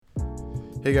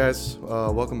Hey guys,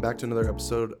 welcome back to another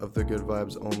episode of the Good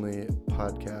Vibes Only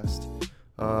podcast.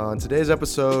 On today's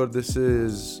episode, this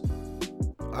is,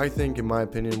 I think, in my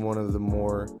opinion, one of the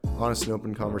more honest and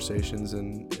open conversations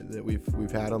that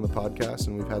we've had on the podcast,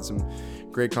 and we've had some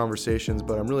great conversations.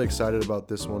 But I'm really excited about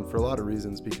this one for a lot of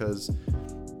reasons, because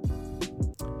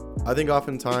I think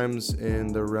oftentimes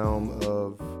in the realm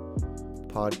of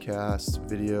podcasts,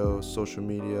 video, social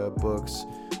media, books,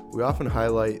 we often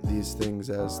highlight these things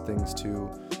as things to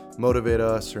motivate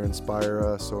us or inspire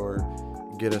us or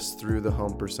get us through the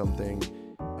hump or something.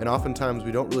 And oftentimes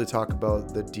we don't really talk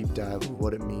about the deep dive of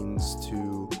what it means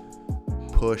to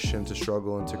push and to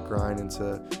struggle and to grind and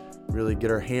to really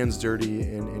get our hands dirty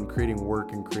in creating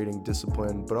work and creating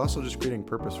discipline, but also just creating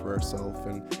purpose for ourselves,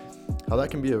 and how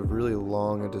that can be a really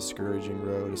long and discouraging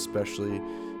road, especially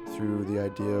through the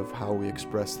idea of how we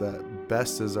express that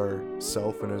best as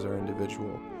ourself and as our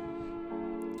individual.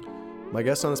 My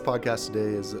guest on this podcast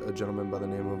today is a gentleman by the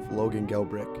name of Logan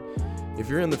Gelbrich. If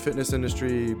you're in the fitness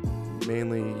industry,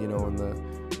 mainly, in the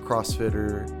CrossFit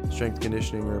or strength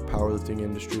conditioning or powerlifting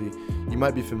industry, you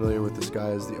might be familiar with this guy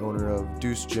as the owner of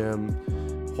Deuce Gym,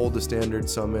 Hold the Standard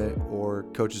Summit, or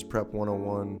Coaches Prep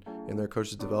 101 in their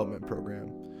coaches development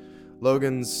program.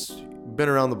 Logan's been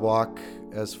around the block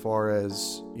as far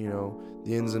as,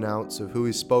 the ins and outs of who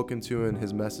he's spoken to and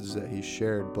his message that he's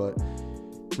shared, but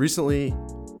recently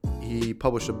he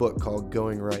published a book called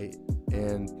Going Right,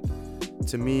 and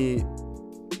to me,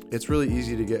 it's really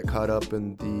easy to get caught up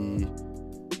in the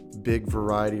big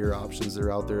variety or options that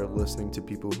are out there of listening to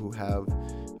people who have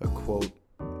a quote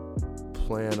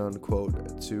plan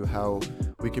unquote to how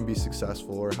we can be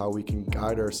successful or how we can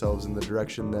guide ourselves in the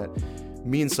direction that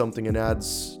means something and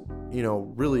adds,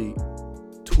 really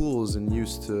tools and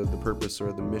use to the purpose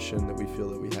or the mission that we feel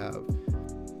that we have.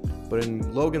 But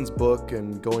in Logan's book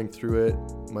and going through it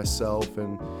myself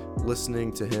and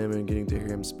listening to him and getting to hear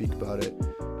him speak about it,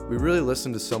 we really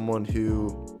listen to someone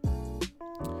who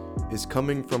is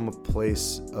coming from a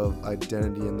place of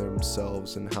identity in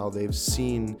themselves and how they've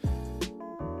seen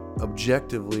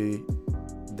objectively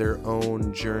their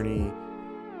own journey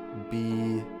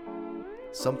be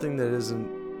something that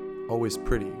isn't always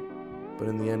pretty, but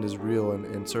in the end is real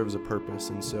and serves a purpose.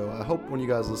 And so I hope when you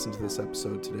guys listen to this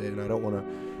episode today, and I don't want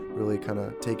to really kind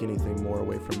of take anything more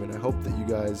away from it, I hope that you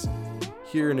guys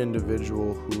hear an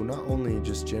individual who not only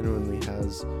just genuinely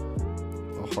has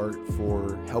a heart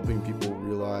for helping people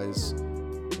realize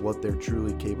what they're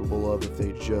truly capable of if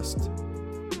they just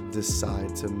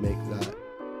decide to make that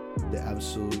the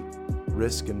absolute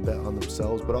risk and bet on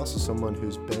themselves, but also someone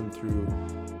who's been through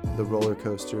the roller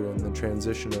coaster and the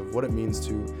transition of what it means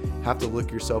to have to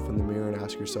look yourself in the mirror and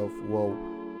ask yourself, well,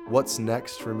 what's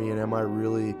next for me, and am I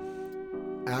really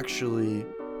actually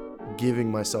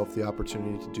giving myself the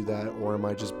opportunity to do that, or am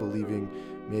I just believing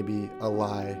maybe a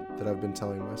lie that I've been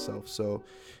telling myself? So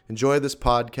enjoy this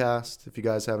podcast. If you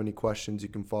guys have any questions, you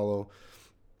can follow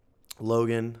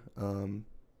Logan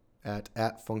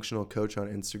at Functional Coach on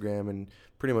Instagram and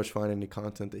pretty much find any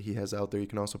content that he has out there. You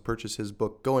can also purchase his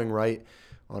book Going Right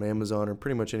on Amazon or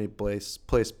pretty much any place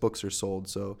books are sold.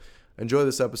 So enjoy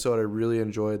this episode. I really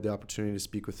enjoyed the opportunity to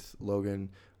speak with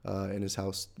Logan in his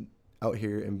house out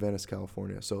here in Venice,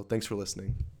 California. So thanks for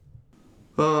listening.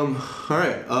 All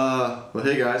right. Well,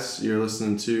 hey guys, you're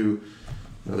listening to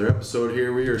another episode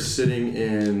here. We are sitting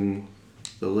in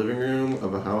the living room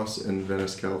of a house in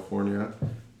Venice, California.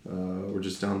 We're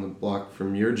just down the block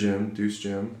from your gym, Deuce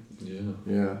Gym.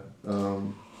 Yeah.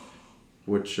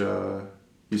 Which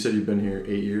you said you've been here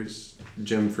 8 years.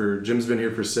 Jim's been here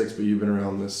for 6, but you've been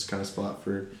around this kind of spot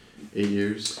for 8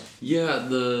 years. Yeah,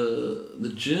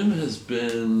 the gym has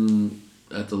been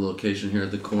at the location here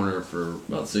at the corner for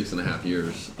about 6.5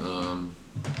 years.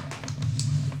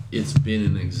 It's been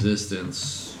in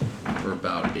existence for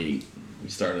about 8. We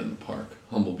started in the park,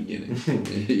 humble beginning,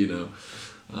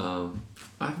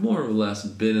 I've more or less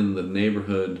been in the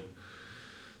neighborhood,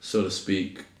 so to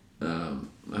speak,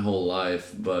 my whole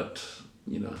life, but,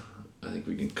 I think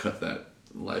we can cut that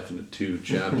life into 2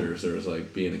 chapters. There's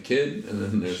like being a kid, and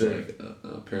then there's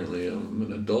apparently I'm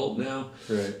an adult now.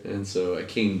 Right. And so I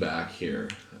came back here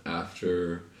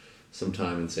after some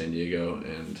time in San Diego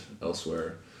and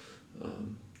elsewhere,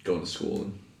 going to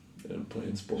school and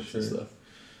playing sports and stuff.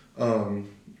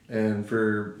 And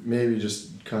for maybe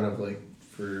just kind of like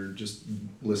for just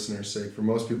listeners' sake, for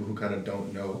most people who kind of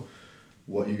don't know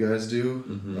what you guys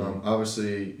do,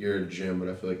 obviously you're a gym, but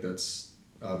I feel like that's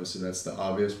the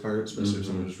obvious part, especially if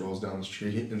someone just rolls down the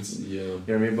street. And yeah. You know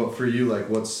what I mean? But for you, like,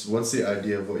 what's the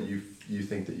idea of what you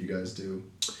think that you guys do?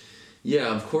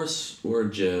 Yeah, of course we're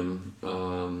a gym.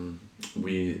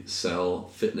 We sell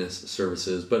fitness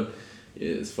services, but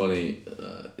it's funny.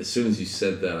 As soon as you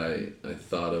said that, I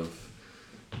thought of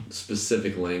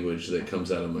specific language that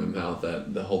comes out of my mouth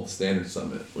at the Hold Standard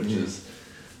Summit, which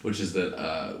is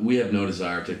that we have no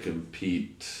desire to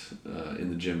compete in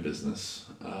the gym business.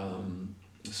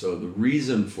 So the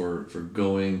reason for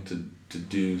going to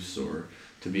Deuce or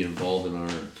to be involved in our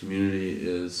community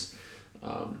is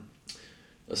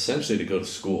essentially to go to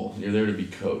school. You're there to be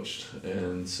coached,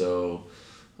 and so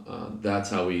that's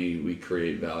how we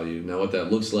create value. Now what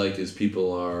that looks like is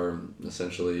people are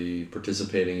essentially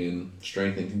participating in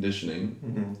strength and conditioning.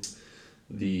 Mm-hmm.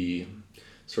 The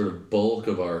sort of bulk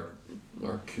of our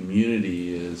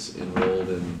community is enrolled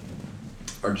in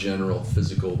our general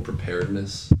physical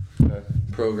preparedness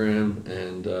program,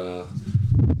 and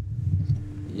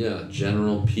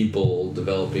general people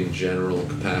developing general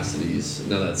capacities.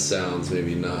 Now that sounds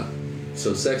maybe not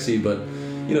so sexy, but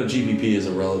GPP is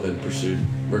a relevant pursuit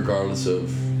regardless of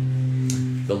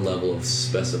the level of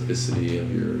specificity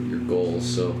of your goals.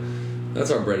 So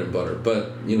that's our bread and butter.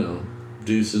 But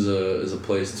Deuce is a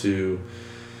place to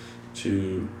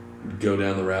go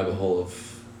down the rabbit hole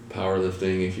of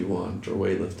powerlifting if you want, or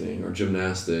weightlifting, or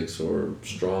gymnastics, or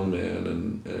strongman,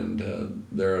 and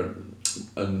there are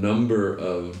a number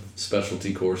of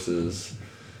specialty courses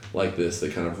like this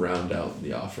that kind of round out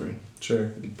the offering.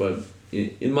 Sure. But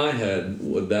in my head,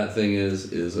 what that thing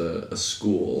is a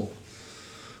school,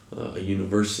 a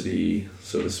university,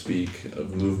 so to speak,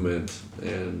 of movement,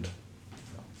 and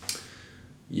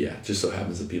just so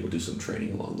happens that people do some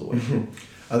training along the way.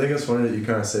 I think it's funny that you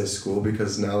kind of say school,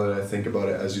 because now that I think about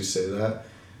it as you say that,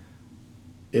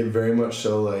 it very much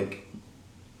so like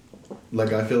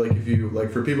I feel like if you,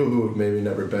 like, for people who have maybe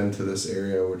never been to this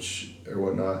area, or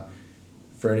whatnot,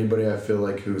 for anybody I feel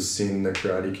like who's seen The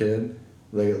Karate Kid,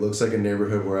 like, it looks like a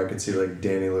neighborhood where I could see like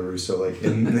Danny LaRusso, like,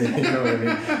 in the, you know what I mean,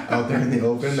 out there in the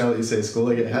open. Now that you say school,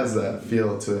 like, it has that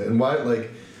feel to it. And why,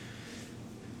 like,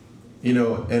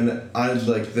 and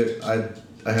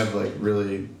I have like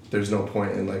really, there's no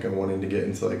point in like wanting to get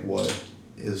into like what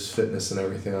is fitness and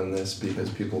everything on this, because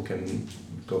people can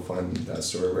go find that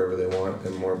story wherever they want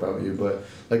and more about you. But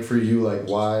like for you,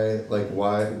 why,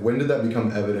 when did that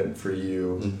become evident for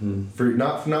you? Mm-hmm. For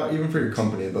not even for your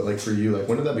company, but like for you, like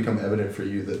when did that become evident for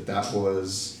you that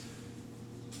was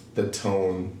the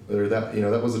tone, or that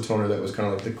that was the tone, or that was kind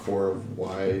of like the core of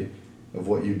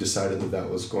what you decided that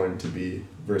was going to be,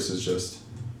 versus just,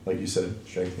 like you said,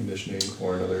 strength conditioning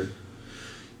or another?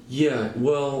 Yeah,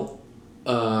 well,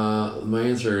 my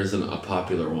answer isn't a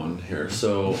popular one here.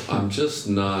 So I'm just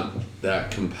not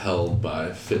that compelled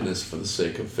by fitness for the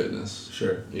sake of fitness.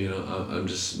 Sure. I'm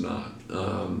just not.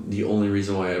 The only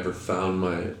reason why I ever found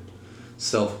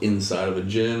myself inside of a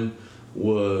gym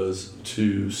was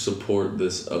to support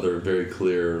this other very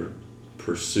clear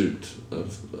pursuit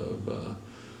of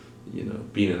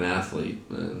being an athlete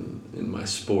and in my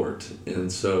sport. And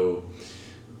so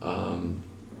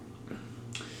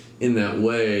in that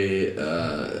way,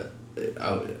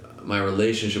 my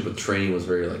relationship with training was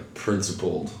very like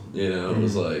principled. It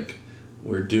was like,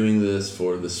 we're doing this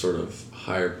for this sort of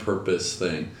higher purpose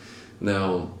thing.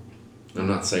 Now, I'm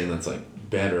not saying that's like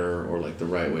better or like the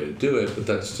right way to do it, but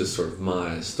that's just sort of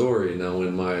my story. Now,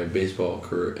 when my baseball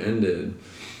career ended,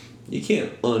 you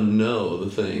can't unknow the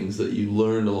things that you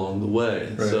learned along the way.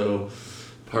 Right. So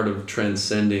part of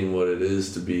transcending what it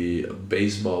is to be a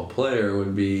baseball player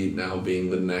would be now being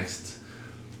the next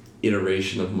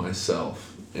iteration of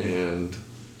myself. And,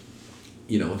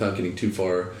 without getting too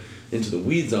far into the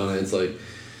weeds on it, it's like,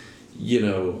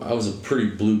 I was a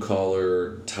pretty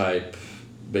blue-collar type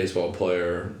baseball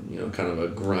player, kind of a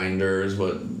grinder is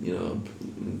what,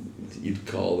 you'd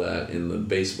call that in the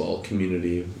baseball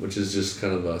community, which is just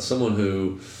kind of someone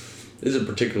who isn't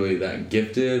particularly that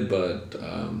gifted, but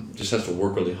just has to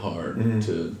work really hard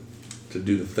to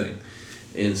do the thing.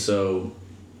 And so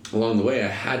along the way, I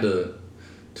had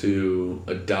to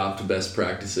adopt best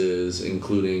practices,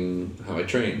 including how I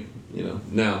train.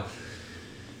 Now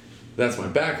that's my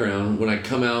background. When I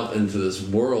come out into this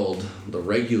world, the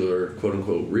regular, quote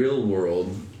unquote, real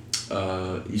world,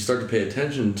 you start to pay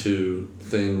attention to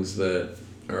things that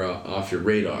are off your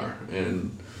radar.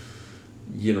 And,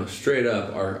 straight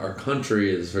up, our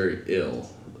country is very ill.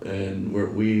 And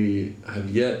we have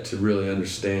yet to really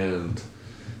understand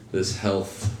this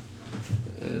health,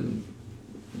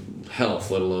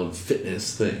 let alone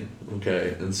fitness thing.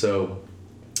 Okay. And so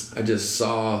I just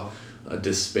saw a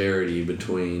disparity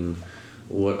between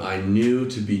what I knew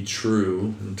to be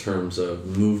true in terms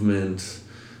of movement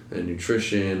and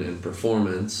nutrition and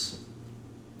performance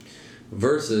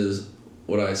versus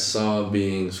what I saw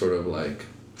being sort of like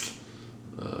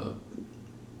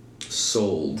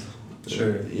sold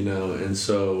Sure. And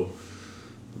so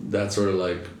that sort of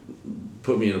like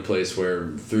put me in a place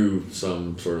where through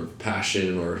some sort of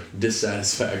passion or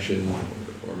dissatisfaction,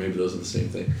 or maybe those are the same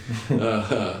thing.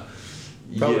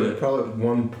 Probably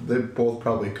one. They both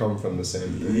probably come from the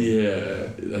same thing. Yeah,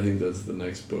 I think that's the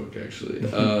next book actually.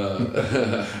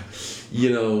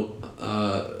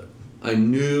 I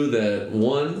knew that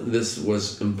one, this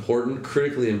was important,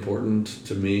 critically important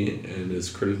to me, and is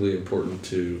critically important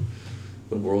to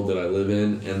the world that I live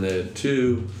in, and that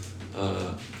two,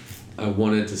 I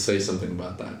wanted to say something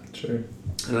about that. Sure.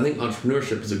 And I think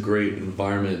entrepreneurship is a great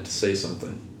environment to say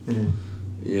something. Mm-hmm.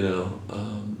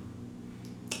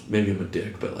 Maybe I'm a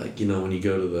dick, but like, when you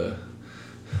go to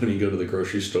the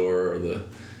grocery store or the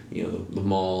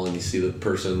mall and you see the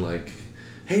person like,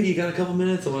 hey, do you got a couple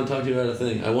minutes? I want to talk to you about a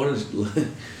thing. I want to,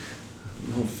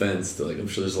 no offense to, like, I'm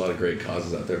sure there's a lot of great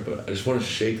causes out there, but I just want to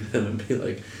shake them and be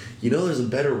like, there's a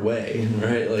better way,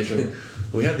 right? Like, sure.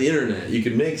 We have the internet. You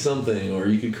could make something, or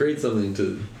you could create something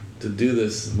to do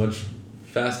this much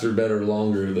faster, better,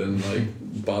 longer than like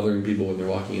bothering people when they're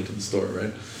walking into the store,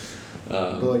 right?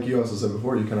 But like you also said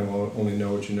before, you kind of only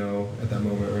know what you know at that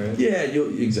moment, right? Yeah,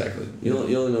 exactly. You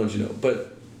only know what you know.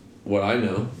 But what I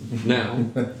know now,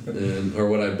 or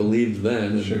what I believed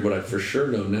then, and sure. what I for sure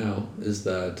know now, is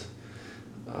that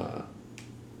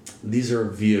these are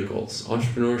vehicles.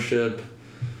 Entrepreneurship,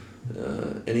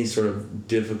 any sort of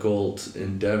difficult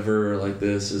endeavor like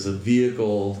this is a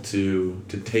vehicle to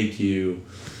take you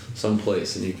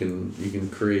someplace, and you can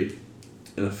create,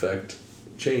 in effect,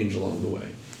 change along the way.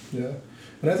 Yeah,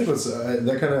 and I think what's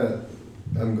that kind of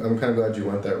I'm kind of glad you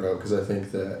went that route, because I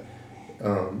think that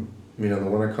one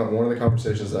of the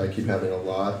conversations that I keep having a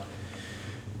lot,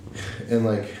 and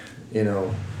like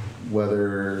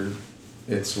whether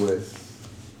it's with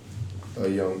a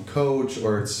young coach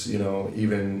or it's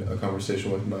even a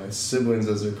conversation with my siblings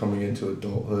as they're coming into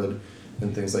adulthood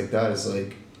and things like that, is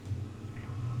like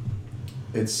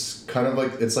it's kind of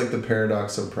like the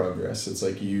paradox of progress. It's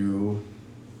like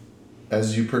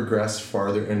as you progress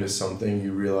farther into something,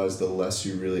 you realize the less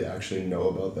you really actually know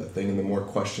about that thing and the more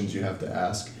questions you have to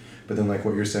ask. But then, like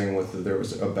what you're saying with there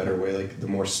was a better way, like the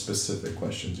more specific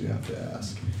questions you have to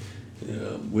ask.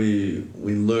 Yeah, we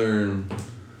learn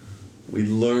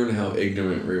how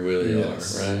ignorant we really are,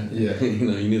 right? Yeah.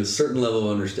 You need a certain level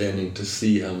of understanding to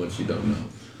see how much you don't know.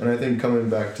 And I think coming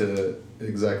back to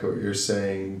exactly what you're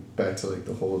saying, back to like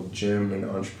the whole gym and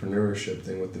entrepreneurship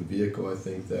thing with the vehicle, I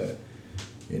think that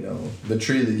the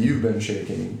tree that you've been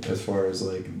shaking as far as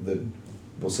like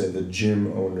we'll say the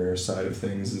gym owner side of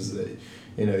things, is that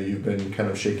you've been kind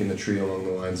of shaking the tree along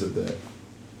the lines of that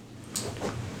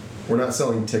we're not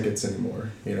selling tickets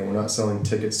anymore. We're not selling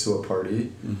tickets to a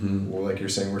party. Mm-hmm. Well, like you're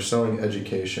saying, we're selling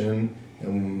education,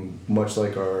 and much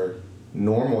like our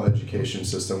normal education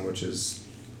system, which is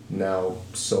now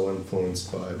so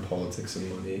influenced by politics and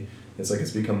money,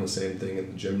 it's become the same thing in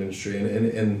the gym industry,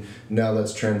 and now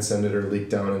that's transcended or leaked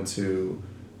down into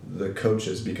the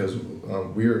coaches, because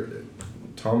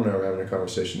Tom and I were having a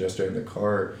conversation yesterday in the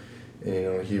car,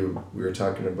 and we were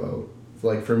talking about,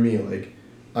 like, for me, like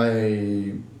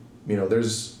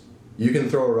you can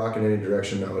throw a rock in any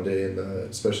direction nowadays,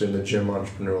 especially in the gym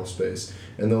entrepreneurial space,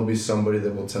 and there'll be somebody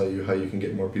that will tell you how you can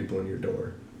get more people in your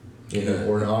door,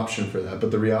 or an option for that.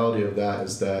 But the reality of that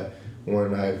is that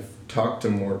when I've talked to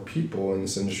more people in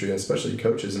this industry, and especially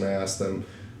coaches, and I ask them,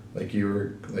 like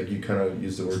you kind of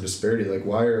use the word disparity, like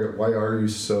why are you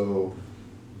so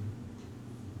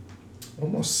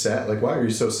almost sad? Like, why are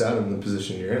you so sad in the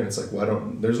position you're in? It's like,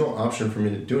 there's no option for me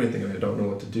to do anything, and I don't know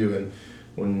what to do. And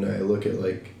when I look at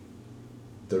like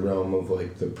the realm of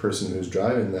like the person who's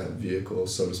driving that vehicle,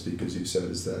 so to speak, as you said,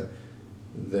 is that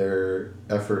their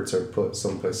efforts are put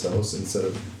someplace else instead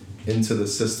of into the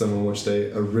system in which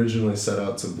they originally set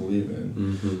out to believe in.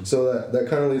 Mm-hmm. So that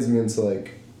kind of leads me into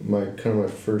like my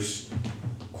first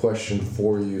question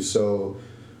for you. So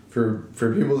for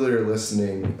people that are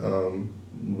listening,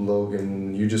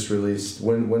 Logan, you just released,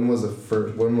 when was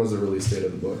the release date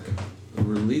of the book? The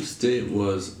release date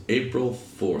was April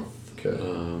 4th. Okay.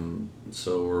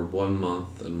 So we're 1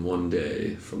 month and 1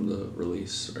 day from the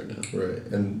release right now. Right.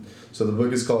 And so the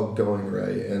book is called Going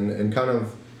Right, and kind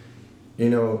of,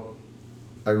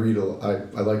 I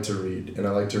like to read, and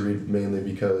I like to read mainly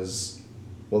because,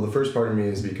 well, the first part of me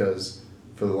is because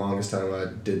for the longest time I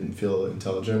didn't feel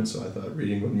intelligent, so I thought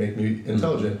reading would make me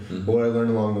intelligent. Mm-hmm. But what I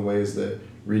learned along the way is that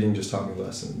reading just taught me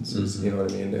lessons. Mm-hmm. You know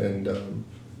what I mean? And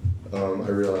I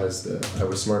realized that I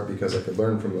was smart because I could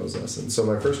learn from those lessons. So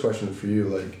my first question for you,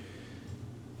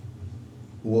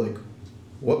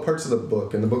 what parts of the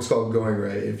book, and the book's called Going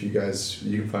Right, if you can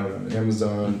find it on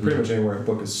Amazon, pretty much anywhere a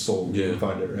book is sold, you can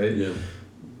find it, right? Yeah.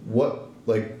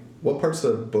 What parts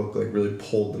of the book like really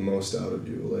pulled the most out of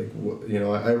you? Like,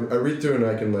 I read through and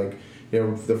I can like,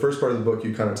 the first part of the book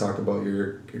you kind of talk about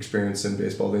your experience in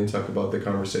baseball, then you talk about the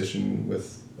conversation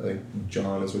with, I think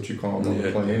John is what you call him on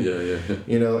the plane. Yeah.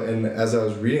 And as I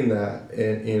was reading that,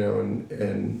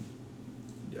 and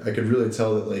I could really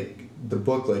tell that like the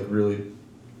book like really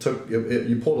took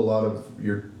you pulled a lot of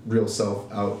your real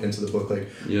self out into the book. Like,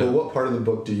 but what part of the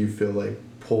book do you feel like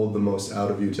pulled the most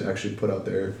out of you to actually put out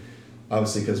there?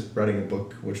 Obviously, because writing a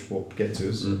book, which we'll get to,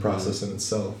 is a process in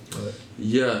itself. But.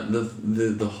 Yeah,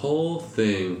 the whole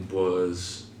thing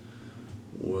was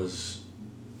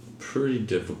pretty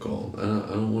difficult. I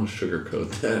don't want to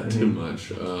sugarcoat that too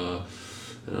much.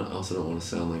 And I also don't want to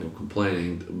sound like I'm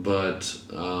complaining, but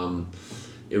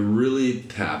it really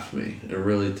tapped me. It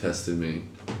really tested me.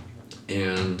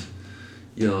 And,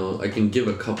 I can give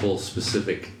a couple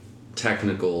specific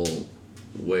technical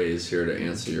ways here to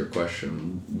answer your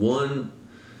question. One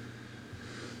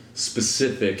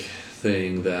specific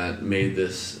thing that made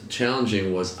this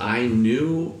challenging was I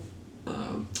knew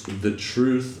the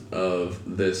truth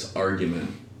of this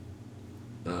argument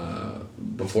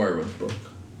before I wrote the book.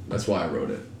 That's why I wrote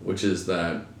it, which is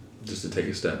that, just to take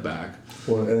a step back.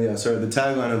 Well, and the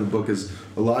tagline of the book is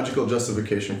a logical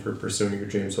justification for pursuing your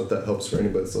dreams. So if that helps for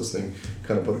anybody that's listening,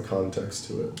 kind of put a context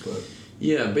to it. But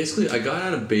yeah, basically I got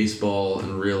out of baseball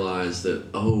and realized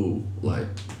that, like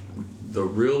the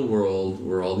real world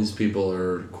where all these people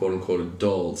are quote unquote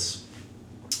adults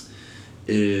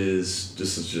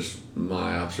this is just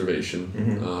my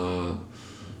observation.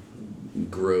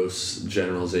 Gross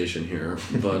generalization here,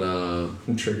 but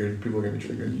triggered. People are gonna be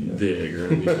triggered. Yeah. They're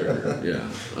gonna be triggered. Yeah.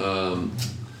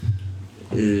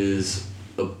 Is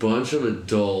a bunch of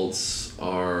adults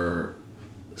are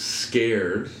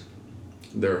scared,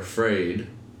 they're afraid,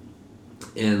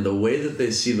 and the way that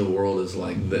they see the world is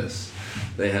like this.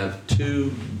 They have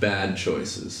two bad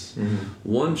choices.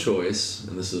 One choice,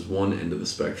 and this is one end of the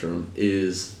spectrum,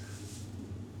 is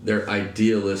their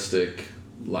idealistic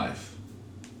life.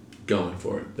 Going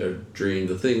for it, their dream,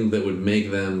 the thing that would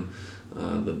make them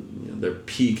their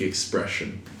peak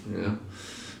expression,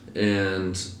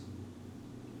 and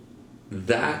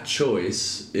that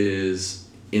choice is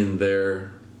in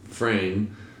their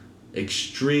frame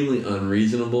extremely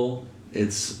unreasonable.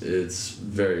 It's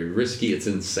very risky. It's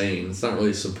insane. It's not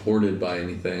really supported by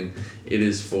anything. It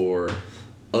is for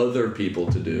other people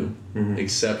to do,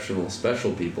 exceptional,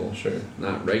 special people,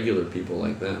 not regular people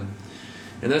like them,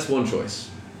 and that's one choice.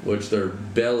 Which their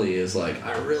belly is like,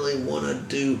 I really want to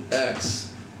do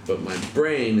X, but my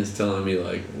brain is telling me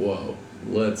like, whoa,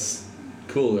 let's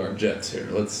cool our jets here.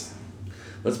 Let's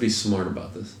be smart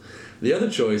about this. The other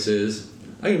choice is,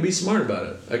 I can be smart about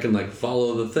it. I can like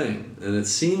follow the thing. And it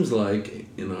seems like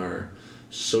in our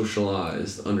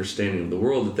socialized understanding of the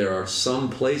world that there are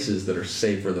some places that are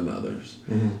safer than others,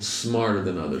 smarter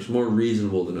than others, more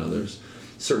reasonable than others.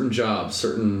 Certain jobs,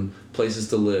 certain places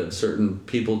to live, certain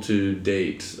people to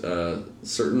date,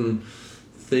 certain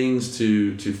things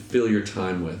to fill your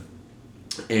time with.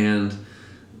 And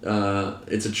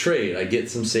it's a trade. I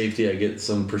get some safety, I get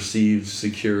some perceived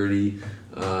security,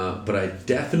 but I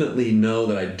definitely know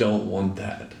that I don't want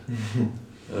that.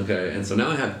 Okay, and so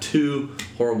now I have two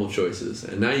horrible choices,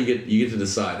 and now you get to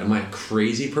decide: am I a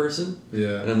crazy person?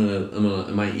 Yeah. And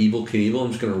am I Evel Knievel? I'm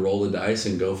just gonna roll the dice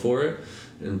and go for it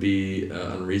and be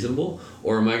unreasonable,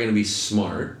 or am I going to be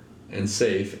smart and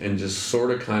safe and just sort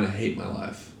of kind of hate my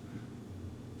life?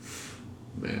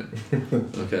 Man.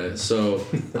 Okay, so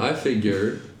I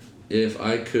figured if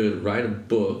I could write a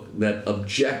book that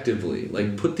objectively,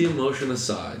 like put the emotion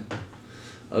aside,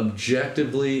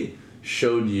 objectively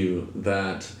showed you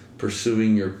that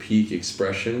pursuing your peak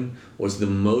expression was the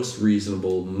most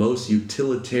reasonable, most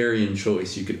utilitarian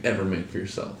choice you could ever make for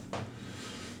yourself.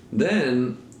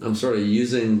 Then I'm sort of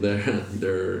using their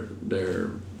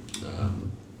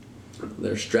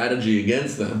strategy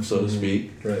against them, so to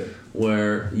speak. Right.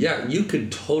 Where, you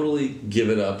could totally give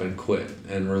it up and quit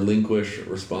and relinquish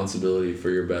responsibility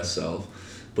for your best self,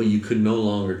 but you could no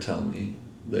longer tell me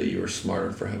that you were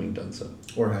smarter for having done so.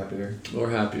 Or happier.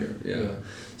 Yeah.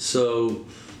 So,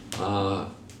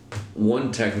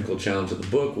 one technical challenge of the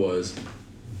book was,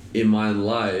 in my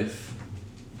life,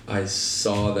 I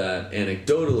saw that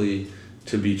anecdotally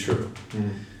to be true.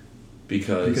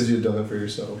 Because you'd done it for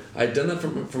yourself. I'd done that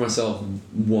for myself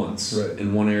once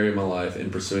in one area of my life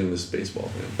in pursuing this baseball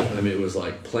thing. I mean, it was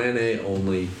like plan A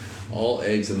only, all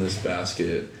eggs in this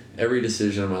basket. Every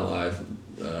decision in my life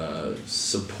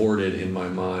supported in my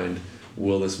mind,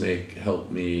 will this help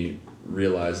me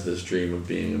realize this dream of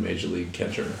being a major league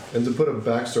catcher. And to put a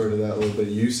backstory to that a little bit,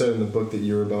 you said in the book that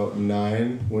you were about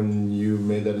 9 when you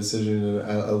made that decision,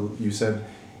 and you said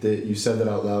that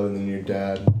out loud, and then your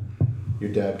dad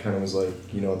kind of was like,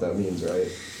 you know what that means, right?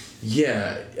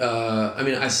 Yeah, I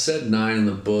mean, I said 9 in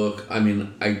the book. I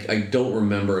mean, I don't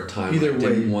remember a time Either I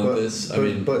didn't want this.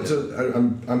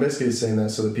 I'm basically saying that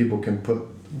so that people can put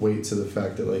weight to the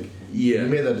fact that, like, you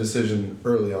made that decision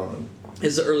early on.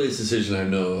 It's the earliest decision I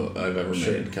know I've ever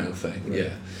made, kind of thing. Right.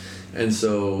 Yeah, and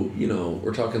so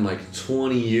we're talking like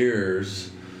 20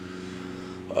 years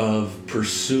of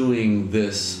pursuing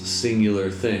this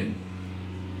singular thing.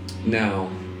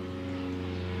 Now,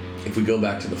 if we go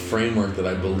back to the framework that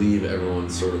I believe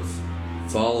everyone's sort of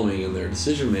following in their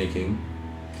decision making,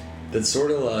 that's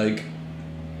sort of like,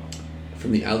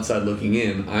 from the outside looking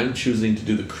in, I'm choosing to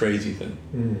do the crazy thing.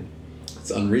 Mm.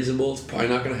 It's unreasonable. It's probably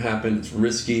not going to happen. It's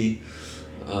risky.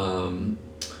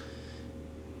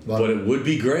 But it would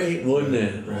be great, wouldn't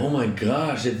it? Right. Oh my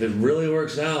gosh, if it really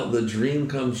works out, the dream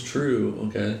comes true,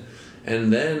 okay?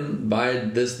 And then by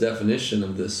this definition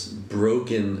of this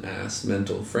broken-ass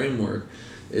mental framework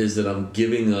is that I'm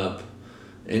giving up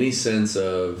any sense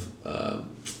of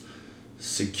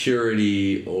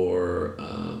security or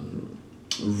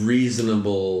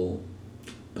reasonable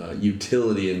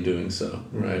utility in doing so,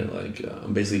 right? Mm-hmm. Like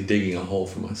I'm basically digging a hole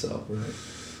for myself. Right.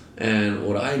 And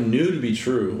what I knew to be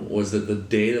true was that the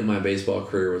day that my baseball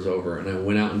career was over and I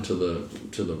went out into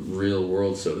the real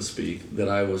world, so to speak, that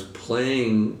I was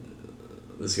playing,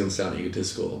 this is going to sound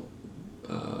egotistical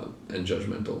and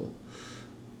judgmental,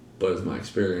 but it's my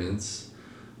experience,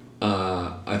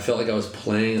 I felt like I was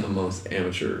playing amongst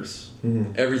amateurs.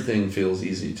 Mm-hmm. Everything feels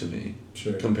easy to me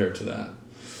compared to that.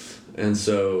 And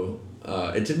so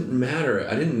it didn't matter.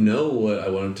 I didn't know what I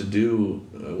wanted to do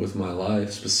with my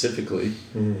life specifically.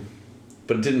 Mm-hmm.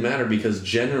 But it didn't matter because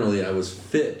generally I was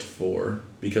fit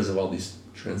because of all these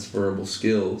transferable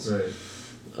skills,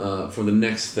 for the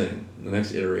next thing, the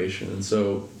next iteration. And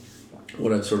so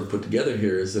what I've sort of put together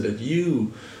here is that if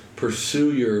you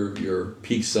pursue your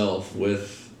peak self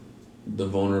with the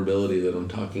vulnerability that I'm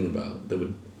talking about, that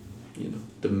would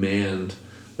demand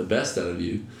the best out of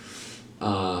you,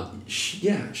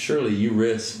 surely you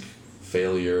risk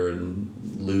failure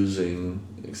and losing,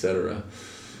 etc.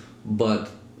 But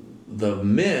the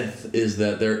myth is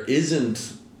that there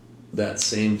isn't that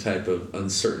same type of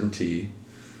uncertainty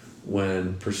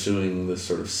when pursuing this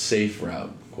sort of safe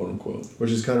route, quote unquote.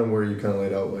 Which is kind of where you kind of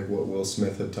laid out like what Will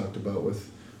Smith had talked about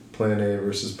with plan A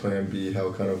versus plan B,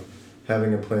 how kind of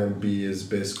having a plan B is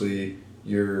basically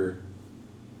you're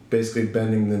basically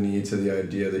bending the knee to the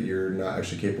idea that you're not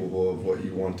actually capable of what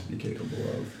you want to be capable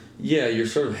of. Yeah, you're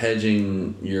sort of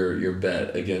hedging your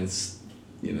bet against,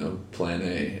 plan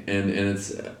A. And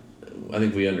it's, I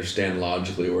think we understand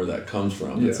logically where that comes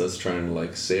from. Yeah. It's us trying to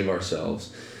like save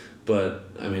ourselves. But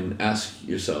I mean, ask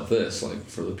yourself this, like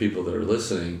for the people that are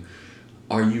listening,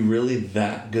 are you really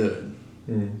that good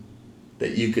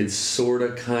that you could sort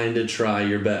of kind of try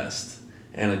your best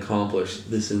and accomplish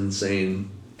this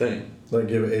insane thing? Like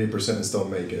give it 80% and still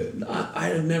make it. I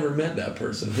have never met that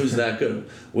person who's that good.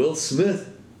 Will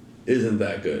Smith isn't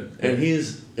that good. And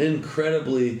he's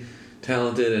incredibly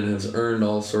talented and has earned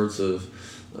all sorts of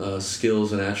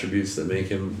skills and attributes that make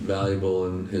him valuable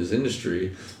in his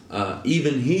industry.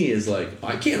 Even he is like,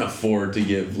 I can't afford to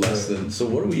give less than, so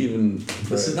what do we even,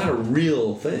 this is not a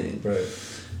real thing. Right.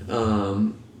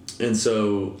 And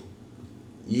so,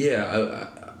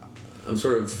 I'm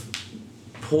sort of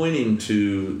pointing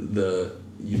to the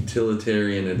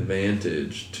utilitarian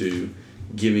advantage to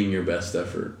giving your best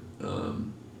effort.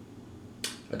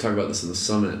 I talk about this in the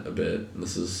summit a bit, and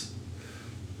this is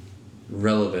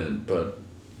relevant, but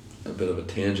a bit of a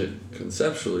tangent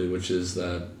conceptually, which is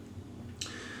that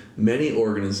many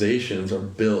organizations are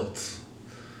built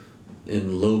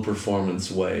in low performance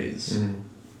ways. Mm-hmm.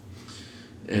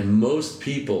 And most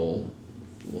people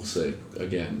will say,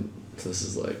 again, this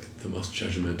is like the most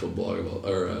judgmental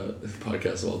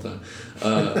podcast of all time.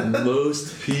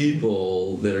 Most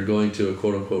people that are going to a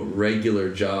quote unquote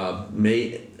regular job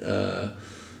may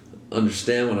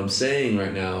understand what I'm saying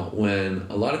right now when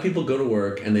a lot of people go to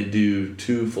work and they do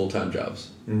 2 full-time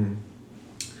jobs. Mm-hmm.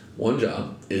 One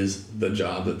job is the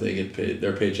job that they get paid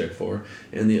their paycheck for,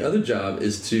 and the other job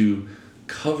is to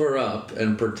cover up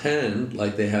and pretend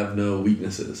like they have no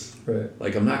weaknesses. Right.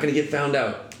 Like, I'm not going to get found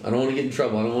out. I don't want to get in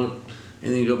trouble. I don't want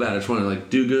anything to go bad. I just want to like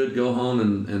do good, go home,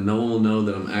 and no one will know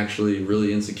that I'm actually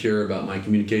really insecure about my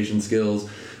communication skills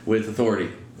with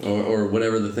authority or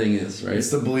whatever the thing is, right? It's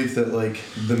the belief that like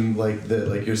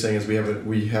you're saying is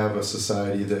we have a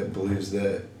society that believes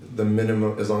that the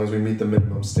minimum, as long as we meet the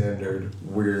minimum standard,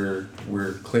 we're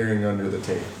clearing under the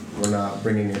tape. We're not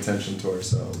bringing attention to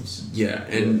ourselves. Yeah,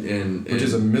 and which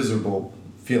is a miserable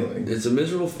feeling. It's a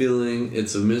miserable feeling.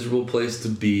 It's a miserable place to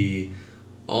be.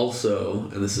 Also,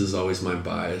 and this is always my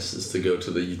bias, is to go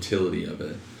to the utility of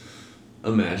it.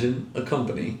 Imagine a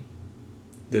company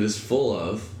that is full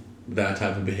of that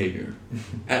type of behavior.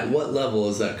 At what level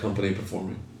is that company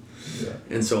performing? Yeah.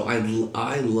 And so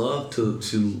I love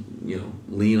to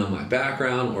lean on my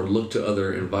background or look to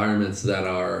other environments that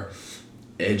are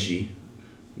edgy,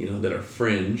 that are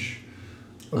fringe,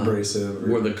 abrasive,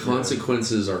 where the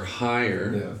consequences are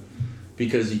higher. Yeah.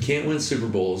 Because you can't win Super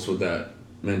Bowls with that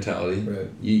mentality. Right.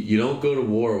 You don't go to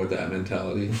war with that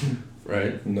mentality,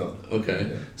 right? No. Okay.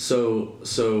 Yeah.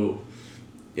 So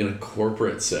in a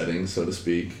corporate setting, so to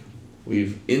speak,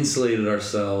 we've insulated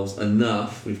ourselves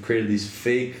enough. We've created these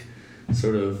fake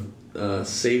sort of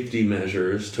safety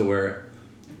measures to where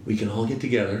we can all get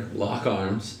together, lock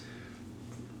arms,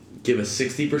 give a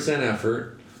 60%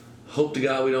 effort, hope to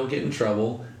God we don't get in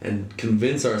trouble, and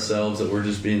convince ourselves that we're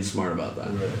just being smart about that.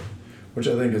 Right. Which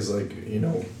I think is like,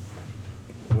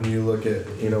 when you look at,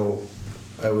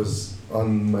 I was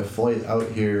on my flight out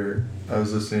here, I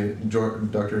was listening,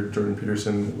 Dr. Jordan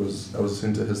Peterson I was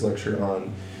listening to his lecture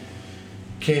on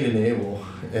Cain and Abel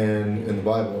and in the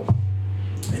Bible.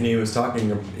 And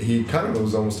he kind of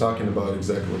was almost talking about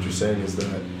exactly what you're saying, is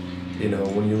that,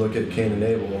 when you look at Cain and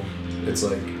Abel, it's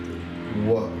like,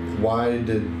 why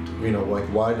did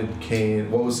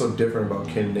Cain, what was so different about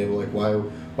Cain and Abel? Like,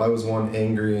 why was one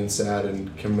angry and sad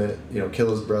and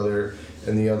kill his brother,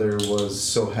 and the other was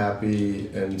so happy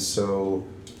and so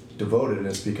devoted? And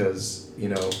it's because,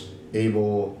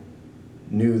 Abel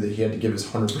knew that he had to give his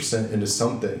 100% into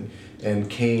something, and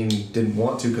Cain didn't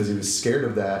want to because he was scared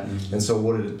of that. Mm-hmm. And so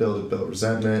what did it build? It built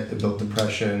resentment, it built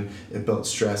depression, it built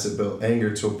stress, it built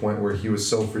anger, to a point where he was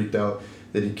so freaked out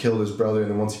that he killed his brother.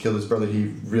 And then once he killed his brother, he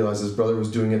realized his brother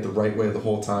was doing it the right way the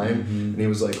whole time. Mm-hmm. And he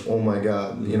was like, oh my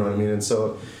God, you know what I mean? And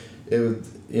so it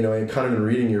was, and kind of in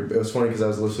reading it was funny because I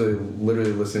was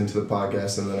literally listening to the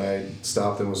podcast, and then I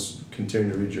stopped and was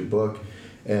continuing to read your book.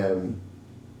 And,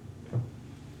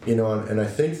 and I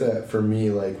think that for me,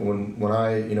 like when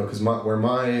I, because where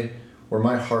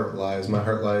my heart lies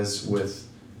with,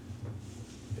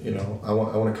 I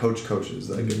want to coach coaches,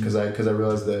 like, because I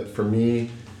realized that for me,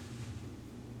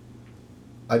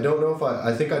 I don't know if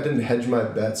I think I didn't hedge my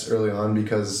bets early on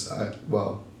because I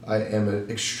am an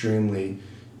extremely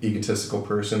egotistical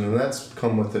person, and that's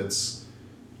come with its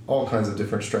all kinds of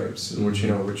different stripes, mm-hmm. which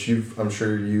I'm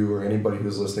sure you or anybody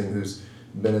who's listening who's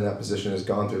been in that position has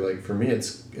gone through. Like for me,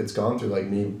 it's gone through like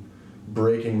me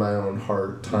breaking my own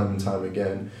heart time and time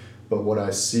again. But what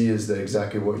I see is that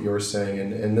exactly what you're saying,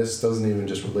 and this doesn't even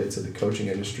just relate to the coaching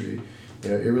industry.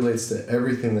 It relates to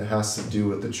everything that has to do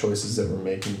with the choices that we're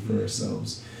making for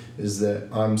ourselves. Is that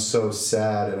I'm so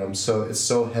sad, and it's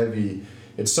so heavy.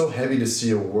 It's so heavy to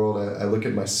see a world. I look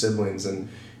at my siblings, and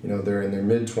they're in their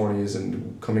mid-20s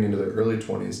and coming into their early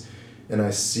 20s, and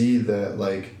I see that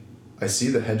I see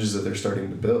the hedges that they're starting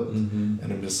to build, mm-hmm.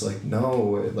 and I'm just like,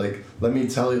 no, like let me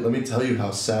tell you how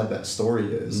sad that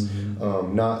story is,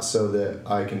 mm-hmm. Not so that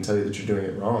I can tell you that you're doing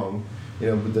it wrong,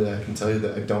 but that I can tell you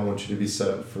that I don't want you to be set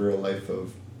up for a life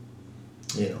of,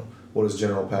 what does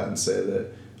General Patton say,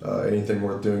 that anything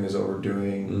worth doing is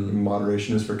overdoing, mm-hmm.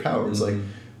 moderation is for cowards, mm-hmm.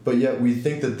 But yet we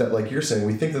think that like you're saying,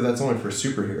 we think that that's only for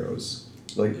superheroes,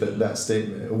 like that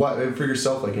statement. Why, for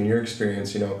yourself, like in your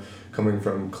experience, coming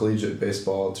from collegiate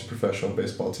baseball to professional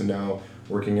baseball to now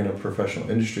working in a professional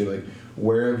industry, like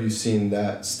where have you seen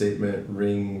that statement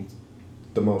ring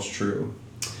the most true?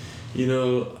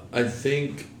 I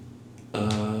think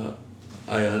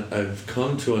I've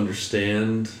come to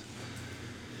understand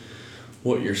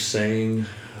what you're saying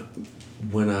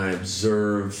when I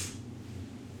observe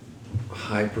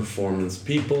high performance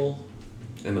people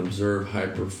and observe high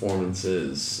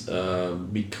performances,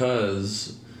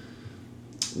 because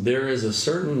there is a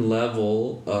certain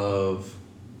level of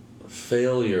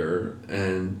failure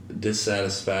and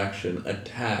dissatisfaction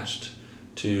attached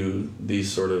to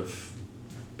these sort of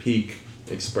peak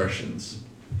expressions,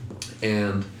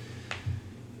 and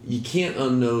you can't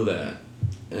unknow that.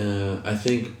 I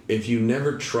think if you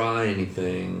never try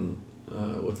anything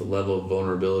with a level of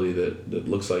vulnerability that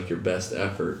looks like your best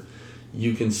effort,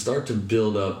 you can start to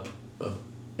build up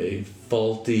a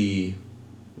faulty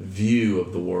view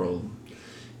of the world.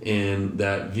 And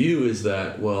that view is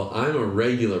that, well, I'm a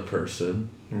regular person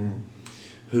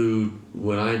who,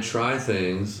 when I try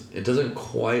things, it doesn't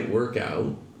quite work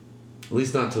out, at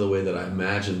least not to the way that I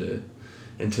imagined it.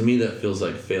 And to me, that feels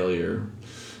like failure.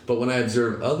 But when I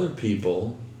observe other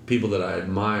people people that I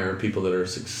admire, people that are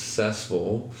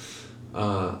successful,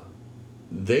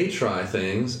 they try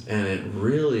things and it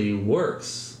really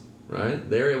works, right?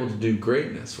 They're able to do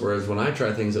greatness, whereas when I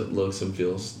try things, it looks and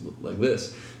feels like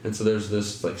this. And so there's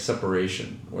this like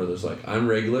separation where there's like, I'm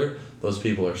regular, those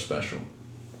people are special.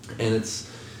 And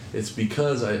it's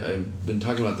because I've been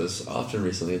talking about this often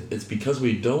recently. It's because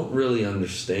we don't really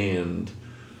understand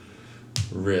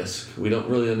risk. We don't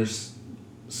really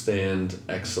understand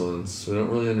excellence. We don't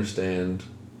really understand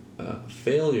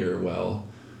failure well,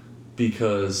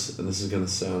 because, and this is going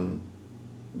to sound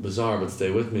bizarre, but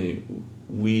stay with me,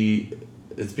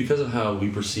 it's because of how we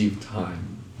perceive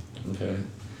time. Okay?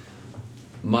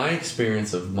 My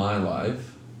experience of my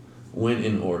life went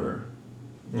in order.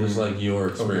 Just like your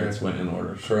experience went in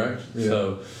order, correct?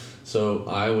 Yeah. So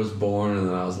I was born, and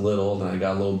then I was little, then I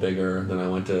got a little bigger, then I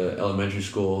went to elementary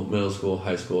school, middle school,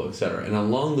 high school, etc. And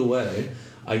along the way,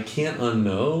 I can't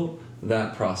unknow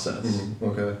that process.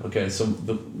 Mm-hmm. Okay, so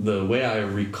the way I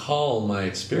recall my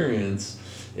experience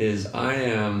is I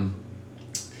am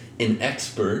an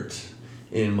expert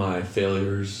in my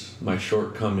failures, my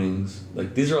shortcomings.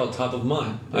 Like, these are all top of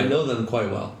mind. Right. I know them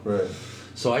quite well. Right.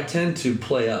 So I tend to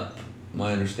play up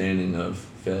my understanding of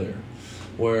failure.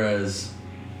 Whereas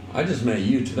I just met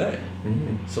you today.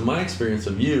 Mm-hmm. So my experience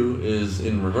of you is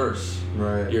in reverse.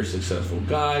 Right. You're a successful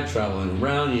guy, traveling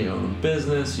around, you own a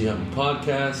business, you have a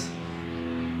podcast.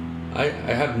 I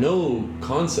have no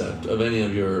concept of any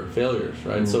of your failures,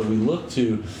 right? Mm-hmm. So we look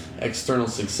to external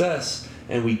success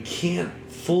and we can't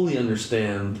fully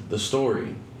understand the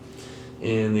story.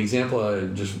 And the example I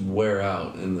just wear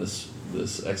out in this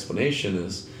explanation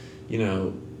is,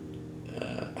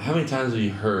 how many times have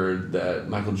you heard that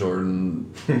Michael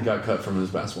Jordan got cut from his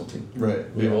basketball team?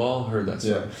 Right. We've all heard that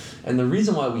story. Yeah. And the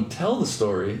reason why we tell the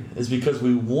story is because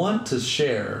we want to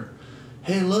share,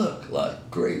 hey, look, like,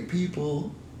 great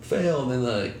people failed and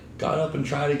like got up and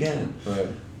tried again. Right.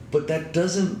 But that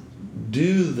doesn't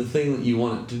do the thing that you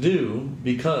want it to do,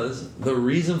 because the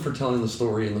reason for telling the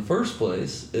story in the first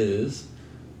place is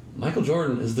Michael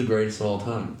Jordan is the greatest of all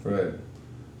time. Right.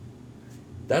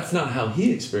 That's not how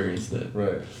he experienced it.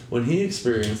 Right. When he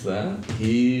experienced that,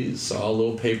 he saw a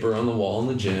little paper on the wall in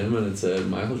the gym and it said,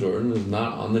 Michael Jordan is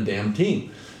not on the damn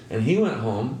team. And he went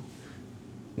home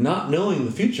not knowing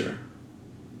the future.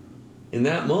 In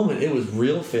that moment, it was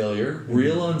real failure,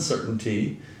 real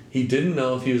uncertainty. He didn't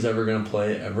know if he was ever going to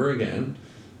play ever again.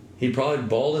 He probably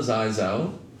bawled his eyes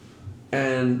out.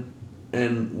 And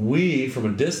we, from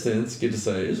a distance, get to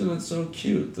say, isn't it so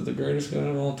cute that the greatest guy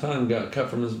of all time got cut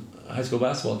from his high school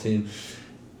basketball team,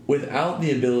 without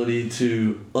the ability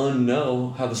to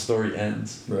unknow how the story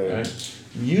ends. Right?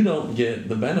 You don't get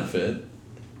the benefit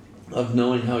of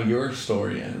knowing how your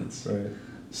story ends. Right.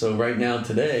 So right now,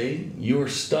 today, you are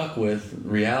stuck with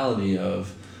reality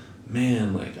of,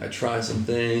 man, like, I try some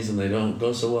things and they don't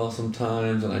go so well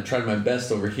sometimes, and I tried my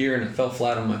best over here and it fell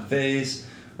flat on my face,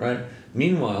 right?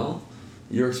 Meanwhile,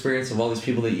 your experience of all these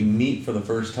people that you meet for the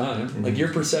first time, mm-hmm. like,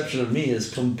 your perception of me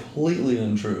is completely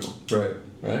untrue. Right.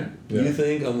 Right? Yeah. You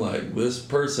think I'm like this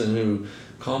person who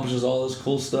accomplishes all this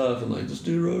cool stuff and like this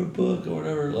dude wrote a book or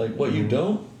whatever. Like, what you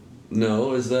don't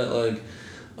know is that like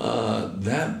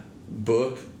that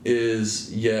book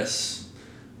is, yes,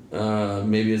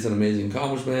 maybe it's an amazing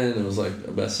accomplishment. It was like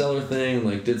a bestseller thing, and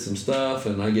like did some stuff,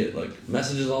 and I get like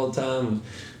messages all the time of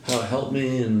how it helped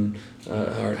me and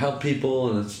how it helped people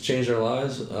and it's changed their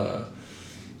lives.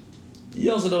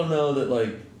 You also don't know that like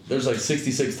there's like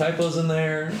 66 typos in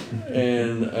there,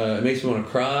 and it makes me want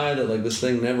to cry that like this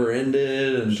thing never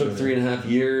ended and took 3.5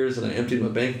 years, and I emptied my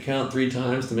bank account 3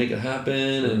 times to make it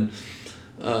happen,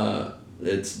 and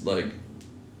it's like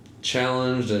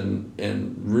challenged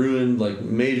and ruined like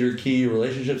major key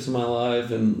relationships in my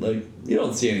life, and like you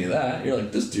don't see any of that. You're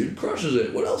like, this dude crushes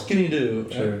it. What else can he do?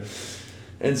 Sure.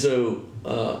 And so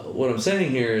what I'm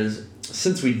saying here is,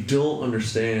 since we don't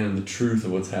understand the truth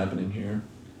of what's happening here,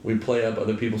 we play up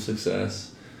other people's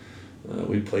success,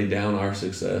 we play down our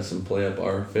success and play up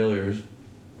our failures.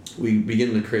 We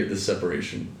begin to create this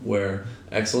separation where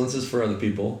excellence is for other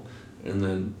people and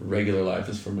then regular life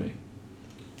is for me.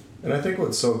 And I think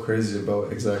what's so crazy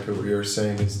about exactly what you're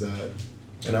saying is that,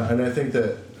 and I think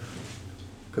that,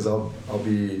 because I'm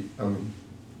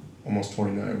almost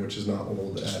 29, which is not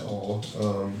old at all,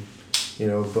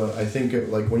 but I think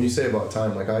like when you say about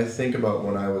time, like I think about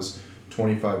when I was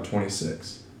 25,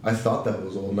 26, I thought that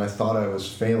was old, and I thought I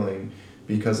was failing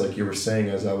because, like you were saying,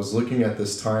 as I was looking at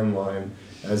this timeline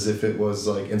as if it was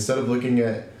like, instead of looking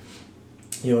at,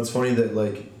 it's funny that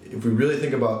like if we really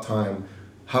think about time,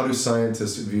 how do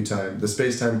scientists view time? The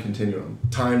space-time continuum.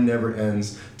 Time never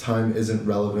ends. Time isn't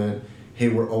relevant. hey,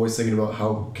 we're always thinking about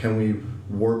how can we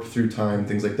warp through time,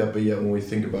 things like that, but yet when we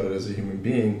think about it as a human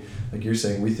being, like you're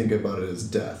saying, we think about it as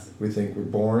death. We think we're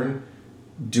born,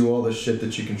 do all the shit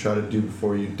that you can try to do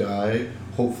before you die.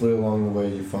 Hopefully along the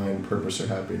way you find purpose or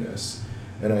happiness.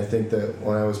 And I think that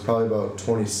when I was probably about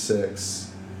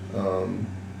 26,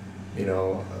 you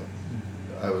know,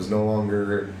 I was no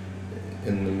longer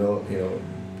in the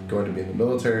going to be in the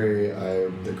military.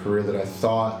 The career that I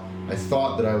thought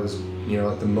that I was, you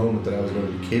know, at the moment that I was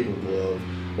going to be capable of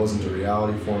wasn't a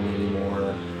reality for me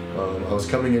anymore. I was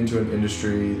coming into an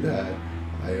industry that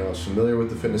I was familiar with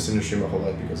the fitness industry my whole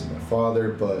life because of my father,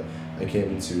 but I came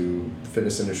into the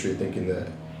fitness industry thinking that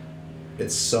it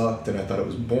sucked and I thought it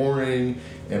was boring,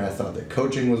 and I thought that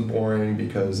coaching was boring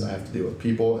because I have to deal with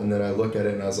people. And then I look at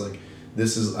it and I was like,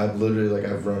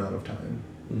 I've run out of time,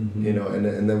 you know, and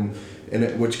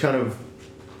I kind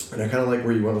of like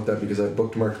where you went with that, because I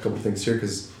bookmarked a couple things here,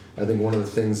 because I think one of the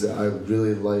things that I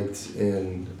really liked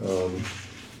in,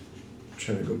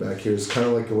 trying to go back here, is kind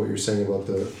of like what you're saying about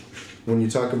when you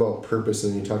talk about purpose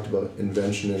and you talked about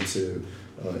invention into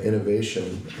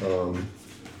innovation, I'm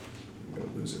going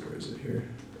to lose it, where is it here?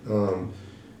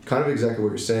 Kind of exactly what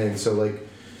you're saying. So like,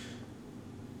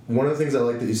 one of the things I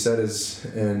like that you said is,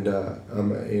 and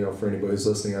you know, for anybody who's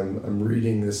listening, I'm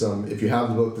reading this. If you have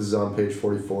the book, this is on page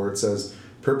 44. It says,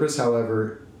 "Purpose,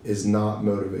 however, is not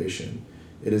motivation.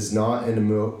 It is not an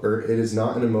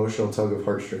emotional tug of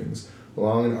heartstrings.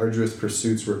 Long and arduous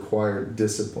pursuits require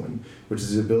discipline, which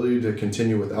is the ability to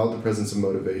continue without the presence of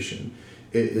motivation.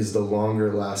 It is the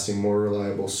longer lasting, more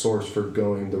reliable source for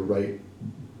going the right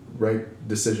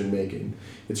decision making.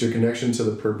 It's your connection to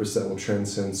the purpose that will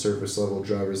transcend surface level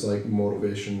drivers like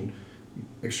motivation,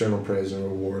 external praise, and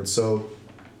reward." So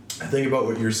I think about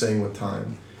what you're saying with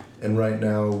time. And right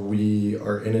now we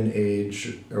are in an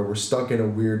age, or we're stuck in a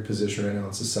weird position right now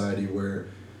in society where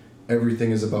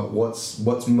everything is about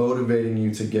what's motivating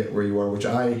you to get where you are, which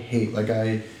I hate. Like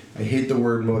I hate the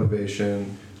word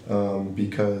motivation,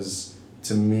 because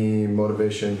to me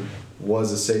motivation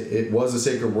was a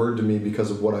sacred word to me because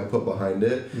of what I put behind